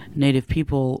 Native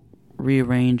people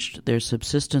rearranged their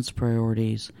subsistence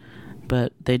priorities,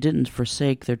 but they didn't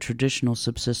forsake their traditional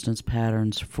subsistence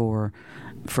patterns for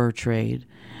fur trade.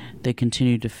 They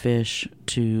continued to fish,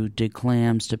 to dig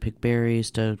clams, to pick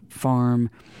berries, to farm,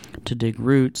 to dig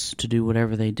roots, to do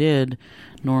whatever they did,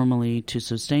 normally to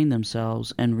sustain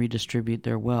themselves and redistribute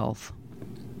their wealth.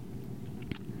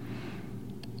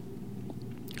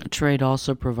 Trade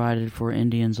also provided for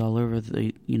Indians all over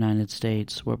the United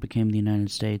States, what became the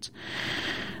United States,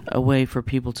 a way for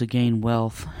people to gain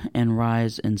wealth and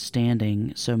rise in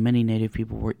standing, so many native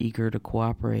people were eager to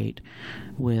cooperate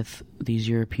with these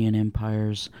European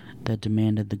empires that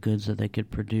demanded the goods that they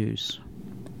could produce.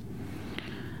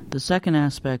 The second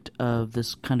aspect of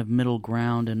this kind of middle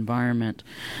ground environment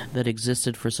that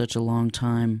existed for such a long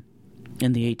time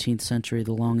in the 18th century,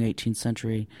 the long 18th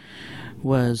century,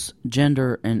 was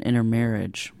gender and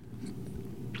intermarriage.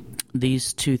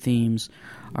 These two themes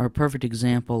are a perfect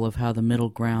example of how the middle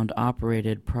ground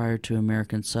operated prior to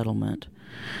American settlement.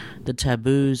 The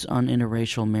taboos on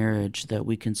interracial marriage that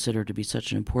we consider to be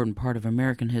such an important part of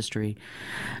American history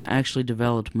actually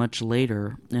developed much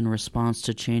later in response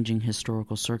to changing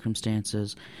historical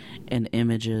circumstances and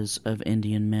images of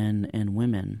Indian men and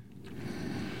women.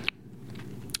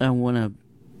 I want to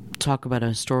talk about a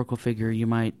historical figure you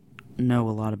might know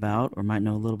a lot about, or might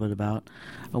know a little bit about,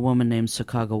 a woman named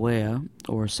Sacagawea,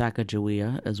 or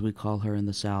Sacagawea, as we call her in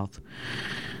the South.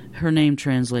 Her name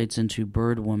translates into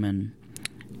bird woman,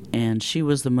 and she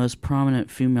was the most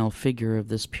prominent female figure of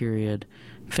this period,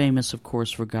 famous, of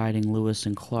course, for guiding Lewis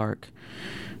and Clark.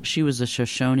 She was a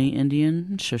Shoshone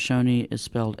Indian. Shoshone is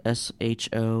spelled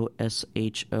Shoshoni.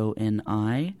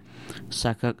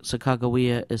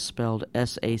 Sacagawea is spelled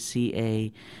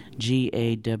Sacagawea.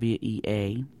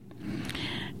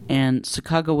 And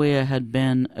Sacagawea had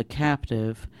been a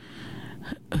captive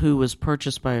who was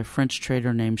purchased by a French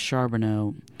trader named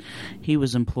Charbonneau. He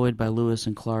was employed by Lewis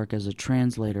and Clark as a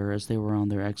translator as they were on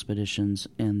their expeditions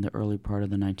in the early part of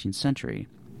the 19th century.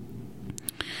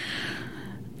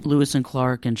 Lewis and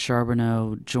Clark and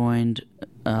Charbonneau joined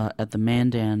at the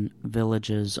Mandan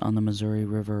villages on the Missouri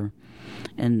River,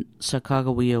 and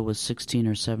Sacagawea was 16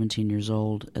 or 17 years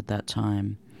old at that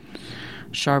time.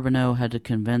 Charbonneau had to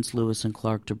convince Lewis and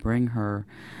Clark to bring her,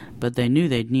 but they knew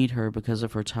they'd need her because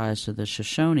of her ties to the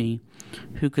Shoshone,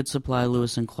 who could supply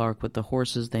Lewis and Clark with the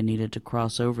horses they needed to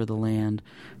cross over the land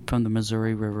from the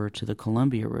Missouri River to the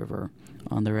Columbia River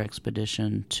on their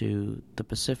expedition to the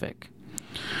Pacific.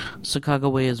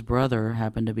 Sacagawea's brother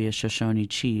happened to be a Shoshone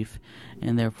chief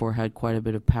and therefore had quite a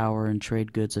bit of power and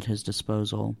trade goods at his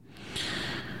disposal.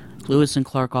 Lewis and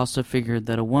Clark also figured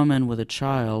that a woman with a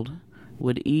child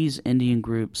would ease Indian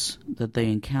groups that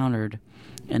they encountered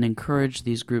and encourage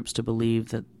these groups to believe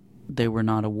that they were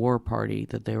not a war party,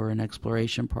 that they were an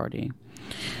exploration party.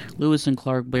 Lewis and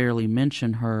Clark barely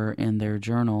mention her in their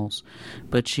journals,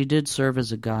 but she did serve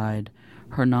as a guide.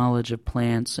 Her knowledge of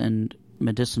plants and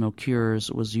medicinal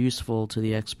cures was useful to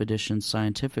the expedition's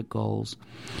scientific goals,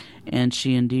 and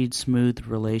she indeed smoothed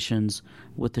relations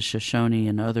with the Shoshone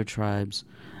and other tribes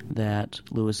that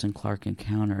Lewis and Clark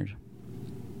encountered.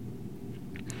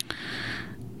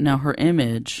 Now, her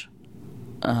image,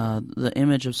 the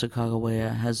image of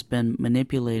Sacagawea, has been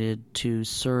manipulated to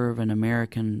serve an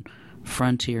American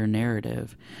frontier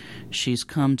narrative. She's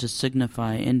come to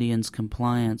signify Indians'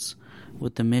 compliance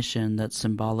with the mission that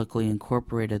symbolically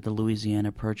incorporated the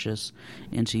Louisiana Purchase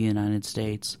into the United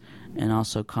States and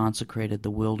also consecrated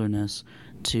the wilderness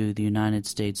to the United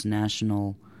States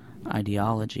national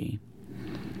ideology.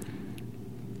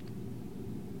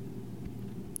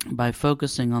 By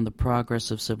focusing on the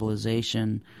progress of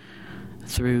civilization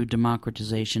through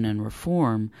democratization and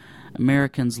reform,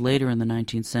 Americans later in the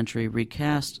 19th century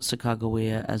recast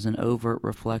Sacagawea as an overt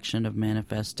reflection of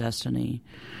manifest destiny.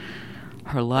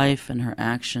 Her life and her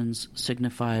actions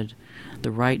signified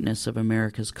the rightness of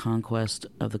America's conquest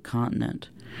of the continent.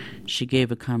 She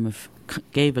gave a kind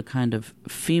of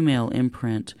female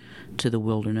imprint to the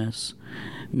wilderness,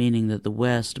 meaning that the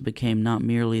West became not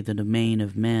merely the domain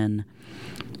of men,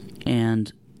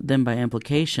 and then by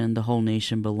implication the whole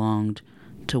nation belonged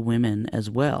to women as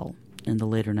well in the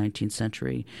later 19th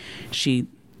century.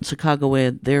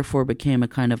 Sacagawea therefore became a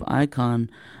kind of icon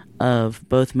of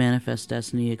both manifest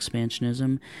destiny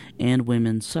expansionism and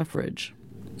women's suffrage.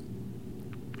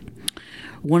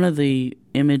 One of the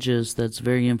images that's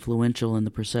very influential in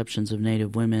the perceptions of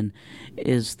Native women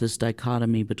is this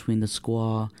dichotomy between the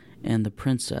squaw and the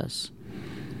princess.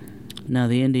 Now,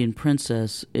 the Indian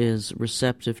princess is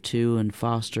receptive to and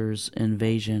fosters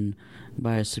invasion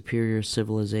by a superior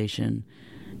civilization,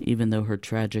 even though her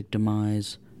tragic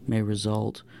demise may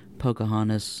result.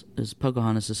 Pocahontas'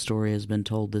 story has been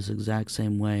told this exact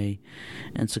same way,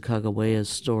 and Sacagawea's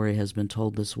story has been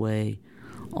told this way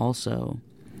also.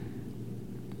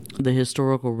 The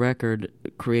historical record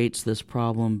creates this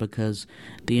problem because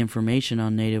the information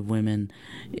on Native women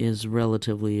is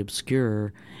relatively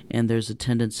obscure, and there's a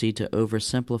tendency to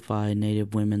oversimplify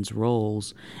Native women's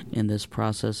roles in this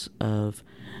process of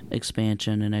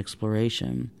expansion and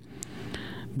exploration.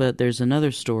 But there's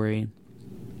another story,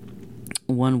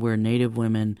 one where Native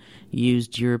women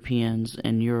used Europeans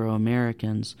and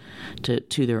Euro-Americans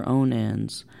to their own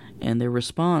ends, and their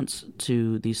response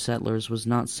to these settlers was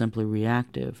not simply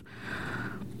reactive.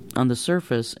 On the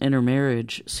surface,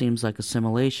 intermarriage seems like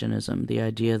assimilationism, the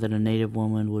idea that a Native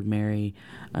woman would marry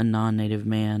a non-Native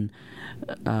man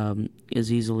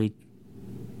is easily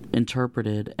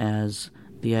interpreted as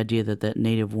the idea that that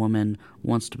Native woman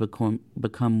wants to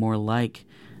become more like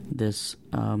this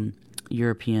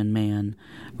European man,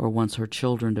 or wants her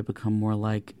children to become more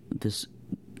like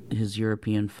his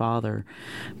European father.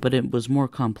 But it was more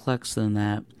complex than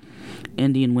that.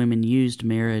 Indian women used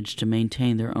marriage to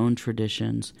maintain their own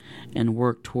traditions and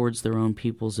work towards their own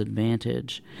people's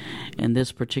advantage. And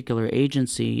this particular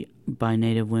agency by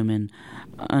Native women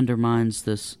undermines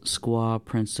this squaw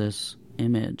princess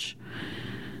image.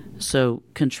 So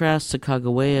contrast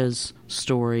Sacagawea's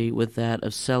story with that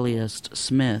of Celeste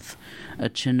Smith, a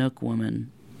Chinook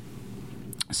woman.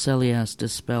 Celeste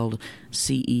is spelled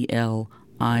Celiast,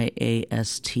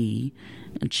 and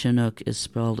Chinook is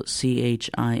spelled Chinook.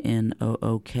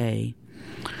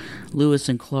 Lewis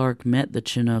and Clark met the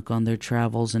Chinook on their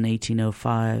travels in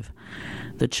 1805.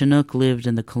 The Chinook lived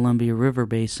in the Columbia River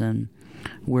Basin,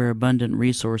 where abundant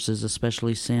resources,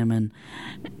 especially salmon,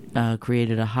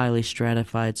 created a highly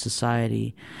stratified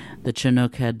society. The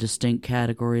Chinook had distinct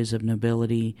categories of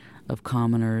nobility, of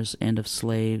commoners, and of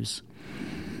slaves.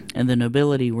 And the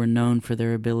nobility were known for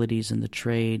their abilities in the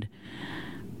trade.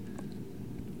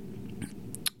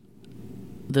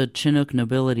 The Chinook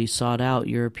nobility sought out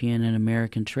European and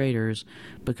American traders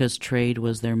because trade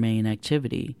was their main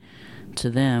activity. To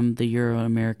them, the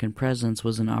Euro-American presence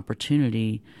was an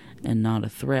opportunity and not a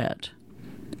threat.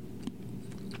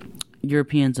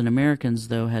 Europeans and Americans,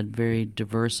 though, had very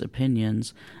diverse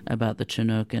opinions about the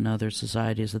Chinook and other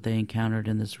societies that they encountered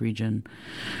in this region.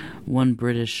 One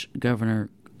British governor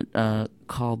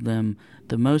called them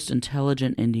the most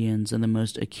intelligent Indians and the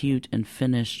most acute and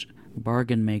finished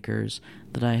bargain makers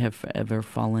that I have ever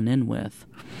fallen in with.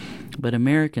 But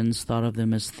Americans thought of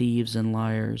them as thieves and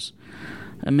liars.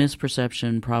 A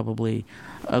misperception, probably,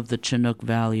 of the Chinook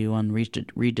value on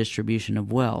redistribution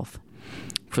of wealth.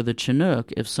 For the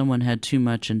Chinook, if someone had too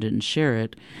much and didn't share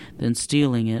it, then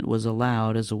stealing it was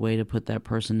allowed as a way to put that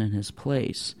person in his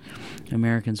place.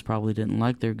 Americans probably didn't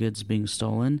like their goods being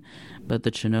stolen, but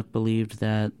the Chinook believed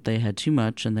that they had too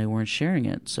much and they weren't sharing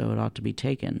it, so it ought to be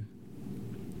taken.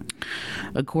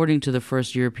 According to the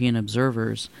first European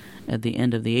observers, at the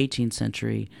end of the 18th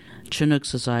century, Chinook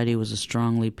society was a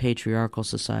strongly patriarchal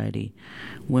society.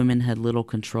 Women had little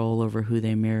control over who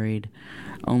they married.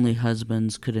 Only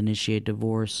husbands could initiate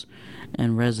divorce,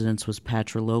 and residence was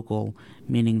patrilocal,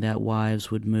 meaning that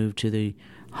wives would move to the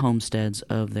homesteads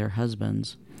of their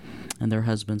husbands and their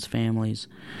husbands' families.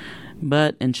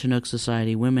 But in Chinook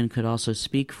society, women could also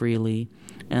speak freely,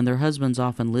 and their husbands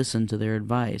often listened to their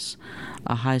advice.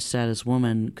 A high-status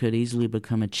woman could easily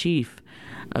become a chief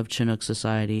of Chinook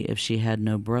society if she had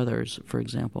no brothers, for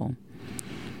example.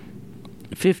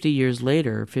 50 years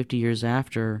later, 50 years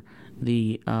after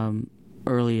the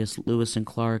earliest Lewis and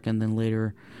Clark and then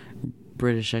later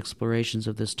British explorations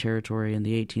of this territory in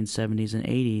the 1870s and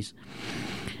 80s,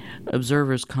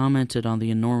 observers commented on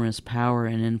the enormous power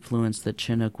and influence that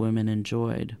Chinook women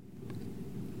enjoyed.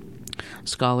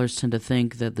 Scholars tend to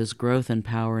think that this growth in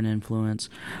power and influence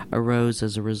arose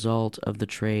as a result of the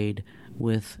trade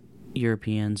with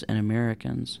Europeans and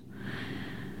Americans.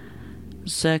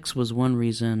 Sex was one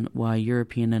reason why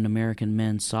European and American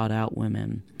men sought out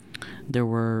women. There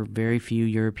were very few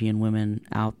European women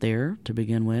out there to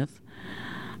begin with,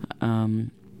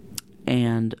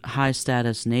 and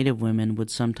high-status native women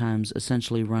would sometimes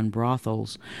essentially run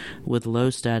brothels with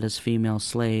low-status female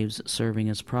slaves serving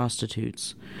as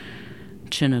prostitutes.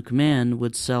 Chinook men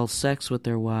would sell sex with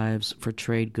their wives for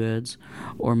trade goods,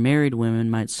 or married women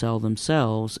might sell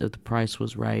themselves if the price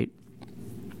was right.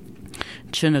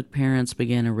 Chinook parents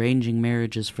began arranging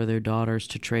marriages for their daughters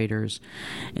to traders,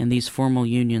 and these formal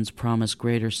unions promised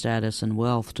greater status and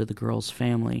wealth to the girl's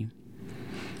family.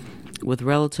 With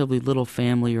relatively little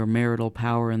family or marital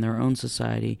power in their own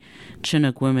society,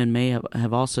 Chinook women may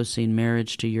have also seen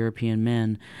marriage to European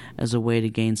men as a way to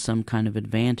gain some kind of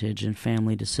advantage in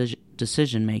family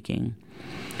decision-making.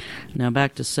 Now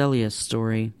back to Celeste's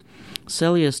story.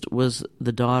 Celeste was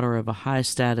the daughter of a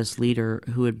high-status leader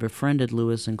who had befriended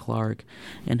Lewis and Clark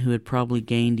and who had probably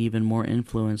gained even more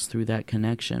influence through that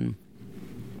connection.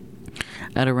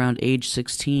 At around age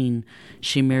 16,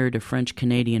 she married a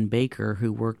French-Canadian baker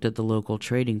who worked at the local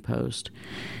trading post.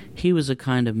 He was a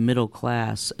kind of middle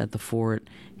class at the fort.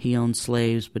 He owned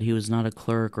slaves, but he was not a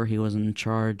clerk or he wasn't in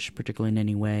charge, particularly in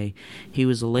any way. He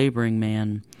was a laboring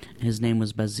man. His name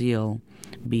was Basile,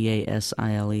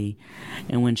 Basile.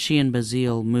 And when she and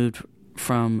Basile moved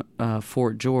from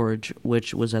Fort George,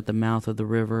 which was at the mouth of the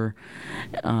river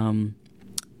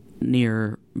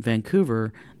near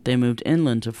Vancouver, they moved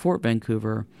inland to Fort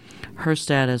Vancouver. Her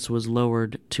status was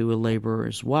lowered to a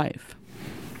laborer's wife.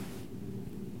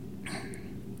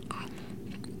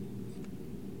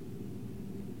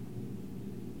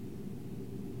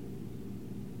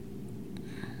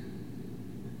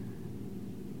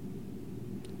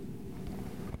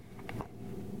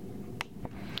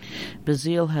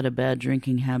 Basile had a bad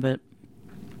drinking habit,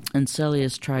 and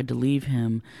Celeste tried to leave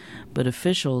him, but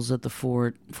officials at the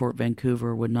Fort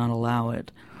Vancouver would not allow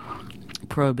it.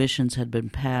 Prohibitions had been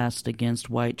passed against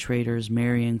white traders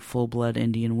marrying full-blood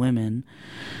Indian women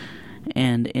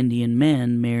and Indian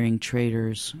men marrying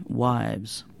traders'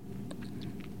 wives.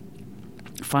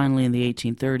 Finally, in the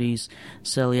 1830s,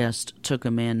 Celeste took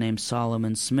a man named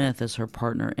Solomon Smith as her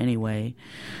partner anyway.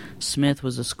 Smith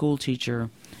was a school teacher,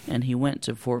 and he went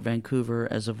to Fort Vancouver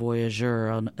as a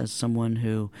voyageur, as someone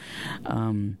who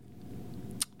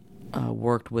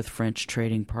worked with French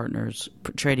trading parties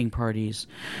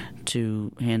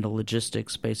to handle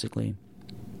logistics, basically.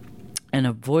 And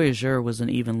a voyageur was an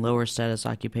even lower status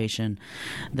occupation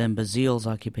than Bazille's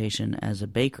occupation as a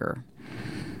baker.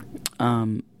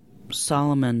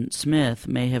 Solomon Smith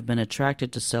may have been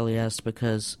attracted to Celeste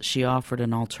because she offered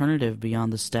an alternative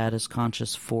beyond the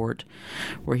status-conscious fort,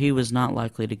 where he was not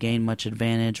likely to gain much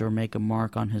advantage or make a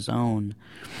mark on his own.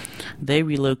 They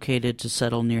relocated to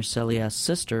settle near Celeste's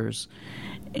sisters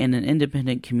in an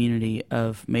independent community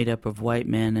made up of white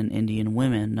men and Indian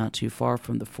women not too far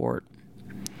from the fort.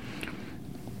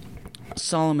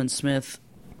 Solomon Smith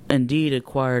indeed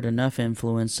acquired enough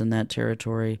influence in that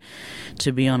territory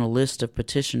to be on a list of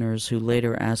petitioners who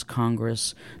later asked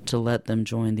Congress to let them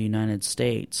join the United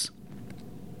States.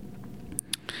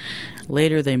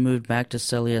 Later they moved back to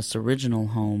Celeste's original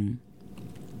home,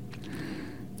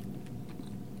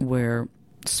 where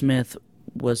Smith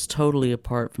was totally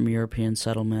apart from European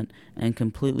settlement and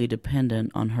completely dependent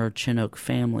on her Chinook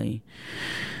family.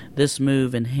 This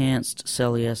move enhanced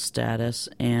Celeste's status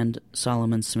and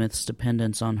Solomon Smith's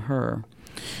dependence on her.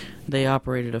 They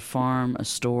operated a farm, a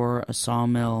store, a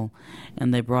sawmill,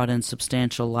 and they brought in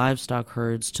substantial livestock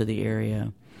herds to the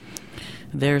area.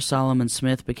 There, Solomon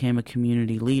Smith became a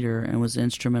community leader and was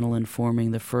instrumental in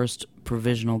forming the first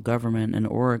provisional government in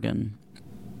Oregon.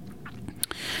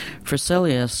 For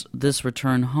Celeste, this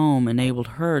return home enabled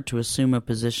her to assume a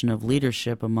position of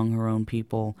leadership among her own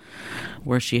people,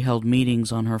 where she held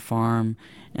meetings on her farm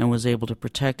and was able to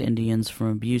protect Indians from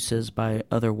abuses by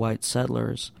other white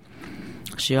settlers.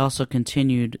 She also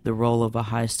continued the role of a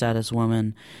high-status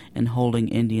woman in holding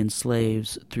Indian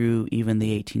slaves through even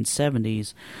the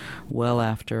 1870s, well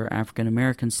after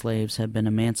African-American slaves had been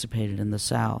emancipated in the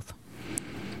South.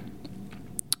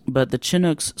 But the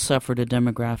Chinooks suffered a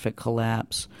demographic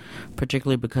collapse,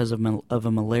 particularly because of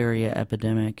a malaria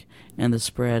epidemic and the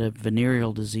spread of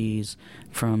venereal disease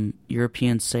from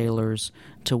European sailors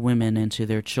to women and to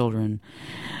their children.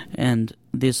 And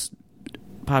this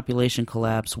population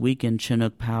collapse weakened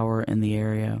Chinook power in the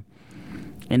area.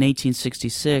 In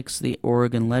 1866, the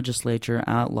Oregon legislature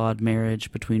outlawed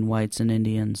marriage between whites and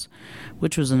Indians,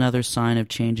 which was another sign of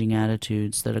changing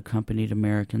attitudes that accompanied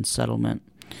American settlement.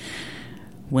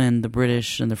 When the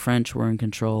British and the French were in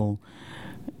control,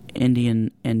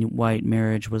 Indian and white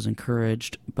marriage was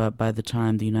encouraged, but by the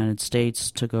time the United States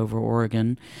took over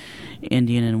Oregon,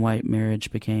 Indian and white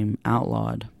marriage became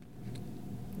outlawed.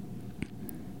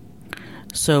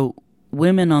 So,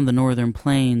 women on the Northern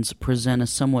Plains present a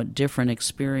somewhat different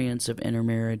experience of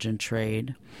intermarriage and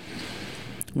trade.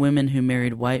 Women who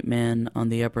married white men on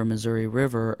the upper Missouri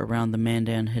River around the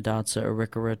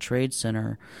Mandan-Hidatsa-Arikara Trade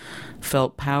Center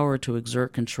felt power to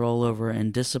exert control over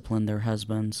and discipline their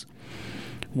husbands.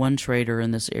 One trader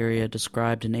in this area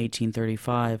described in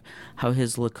 1835 how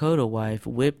his Lakota wife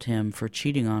whipped him for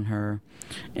cheating on her,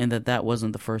 and that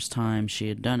wasn't the first time she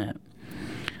had done it.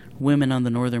 Women on the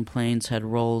Northern Plains had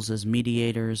roles as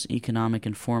mediators, economic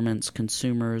informants,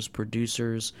 consumers,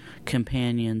 producers,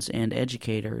 companions, and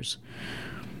educators.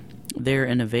 Their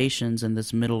innovations in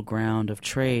this middle ground of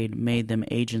trade made them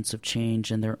agents of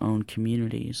change in their own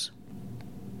communities.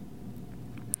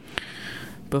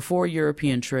 Before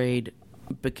European trade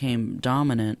became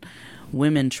dominant,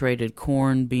 women traded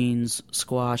corn, beans,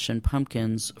 squash, and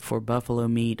pumpkins for buffalo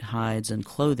meat, hides, and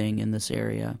clothing in this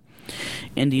area.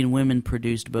 Indian women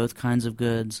produced both kinds of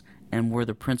goods and were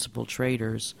the principal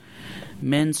traders.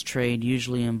 Men's trade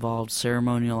usually involved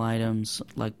ceremonial items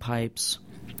like pipes,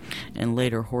 and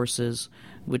later horses,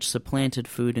 which supplanted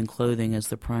food and clothing as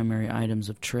the primary items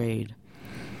of trade.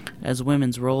 As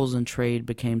women's roles in trade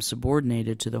became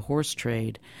subordinated to the horse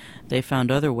trade, they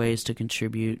found other ways to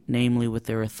contribute, namely with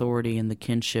their authority in the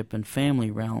kinship and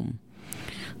family realm.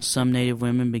 Some native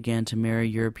women began to marry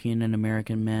European and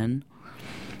American men,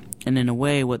 and in a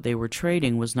way what they were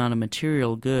trading was not a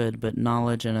material good but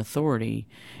knowledge and authority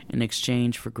in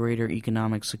exchange for greater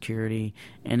economic security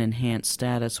and enhanced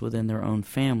status within their own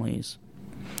families.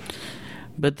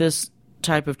 But this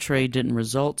type of trade didn't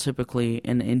result typically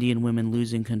in Indian women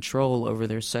losing control over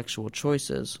their sexual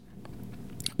choices.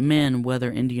 Men,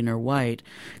 whether Indian or white,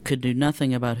 could do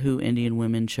nothing about who Indian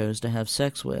women chose to have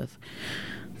sex with.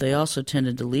 They also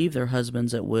tended to leave their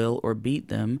husbands at will or beat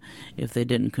them if they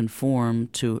didn't conform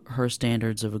to her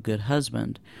standards of a good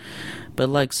husband. But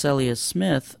like Celeste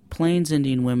Smith, Plains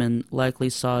Indian women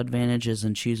likely saw advantages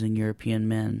in choosing European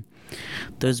men.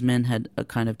 Those men had a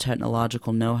kind of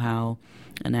technological know-how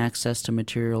and access to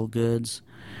material goods.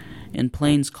 In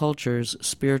Plains cultures,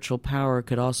 spiritual power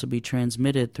could also be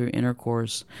transmitted through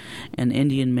intercourse, and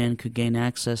Indian men could gain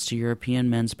access to European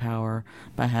men's power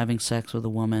by having sex with a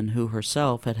woman who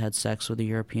herself had had sex with a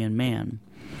European man.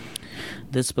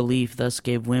 This belief thus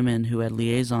gave women who had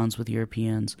liaisons with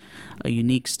Europeans a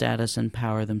unique status and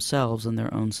power themselves in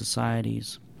their own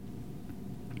societies.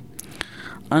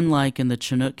 Unlike in the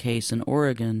Chinook case in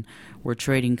Oregon, where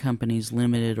trading companies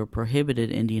limited or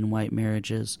prohibited Indian white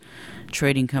marriages,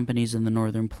 trading companies in the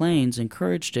Northern Plains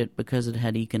encouraged it because it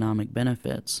had economic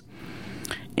benefits.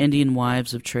 Indian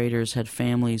wives of traders had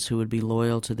families who would be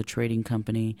loyal to the trading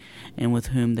company and with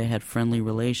whom they had friendly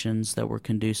relations that were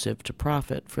conducive to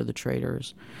profit for the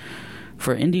traders.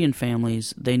 For Indian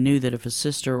families, they knew that if a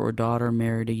sister or daughter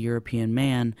married a European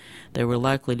man, they were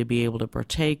likely to be able to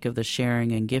partake of the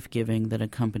sharing and gift-giving that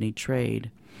accompanied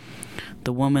trade.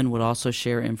 The woman would also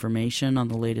share information on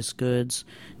the latest goods,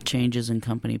 changes in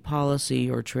company policy,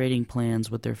 or trading plans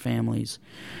with their families.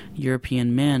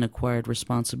 European men acquired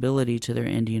responsibility to their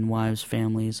Indian wives'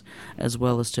 families as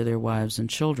well as to their wives and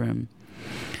children.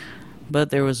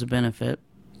 But there was a benefit.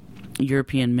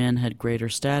 European men had greater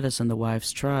status in the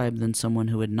wife's tribe than someone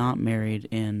who had not married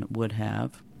in would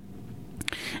have,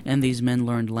 and these men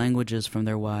learned languages from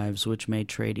their wives, which made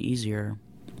trade easier.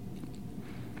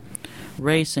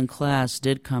 Race and class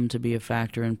did come to be a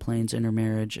factor in Plains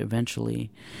intermarriage eventually.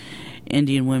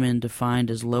 Indian women defined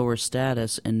as lower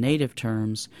status in native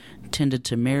terms tended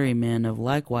to marry men of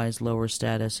likewise lower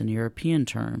status in European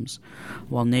terms,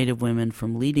 while native women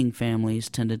from leading families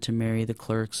tended to marry the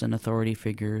clerks and authority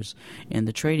figures in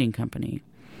the trading company.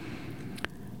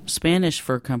 Spanish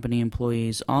fur company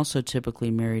employees also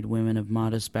typically married women of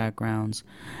modest backgrounds,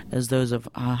 as those of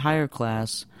a higher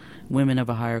class, women of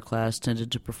a higher class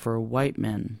tended to prefer white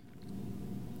men.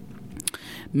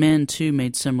 Men, too,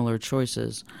 made similar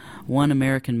choices. One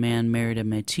American man married a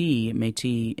Métis,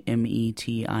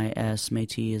 M-E-T-I-S.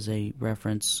 Métis is a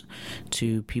reference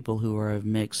to people who are of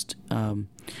mixed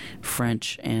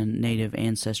French and native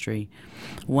ancestry.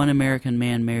 One American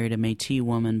man married a Métis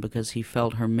woman because he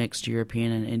felt her mixed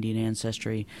European and Indian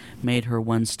ancestry made her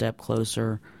one step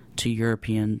closer to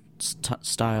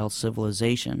European-style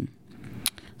civilization.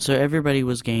 So everybody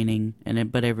was gaining,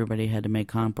 but everybody had to make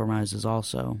compromises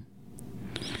also.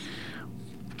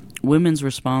 Women's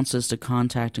responses to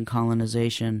contact and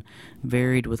colonization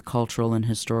varied with cultural and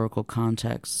historical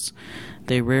contexts.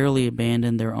 They rarely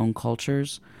abandoned their own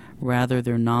cultures. Rather,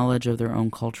 their knowledge of their own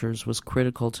cultures was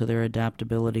critical to their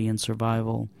adaptability and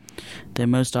survival. They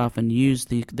most often used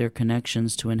their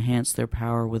connections to enhance their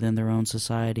power within their own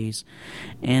societies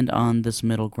and on this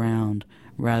middle ground,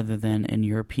 rather than in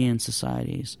European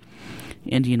societies.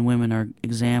 Indian women are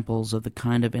examples of the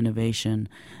kind of innovation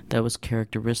that was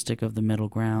characteristic of the middle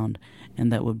ground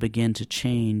and that would begin to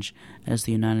change as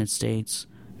the United States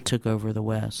took over the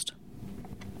West.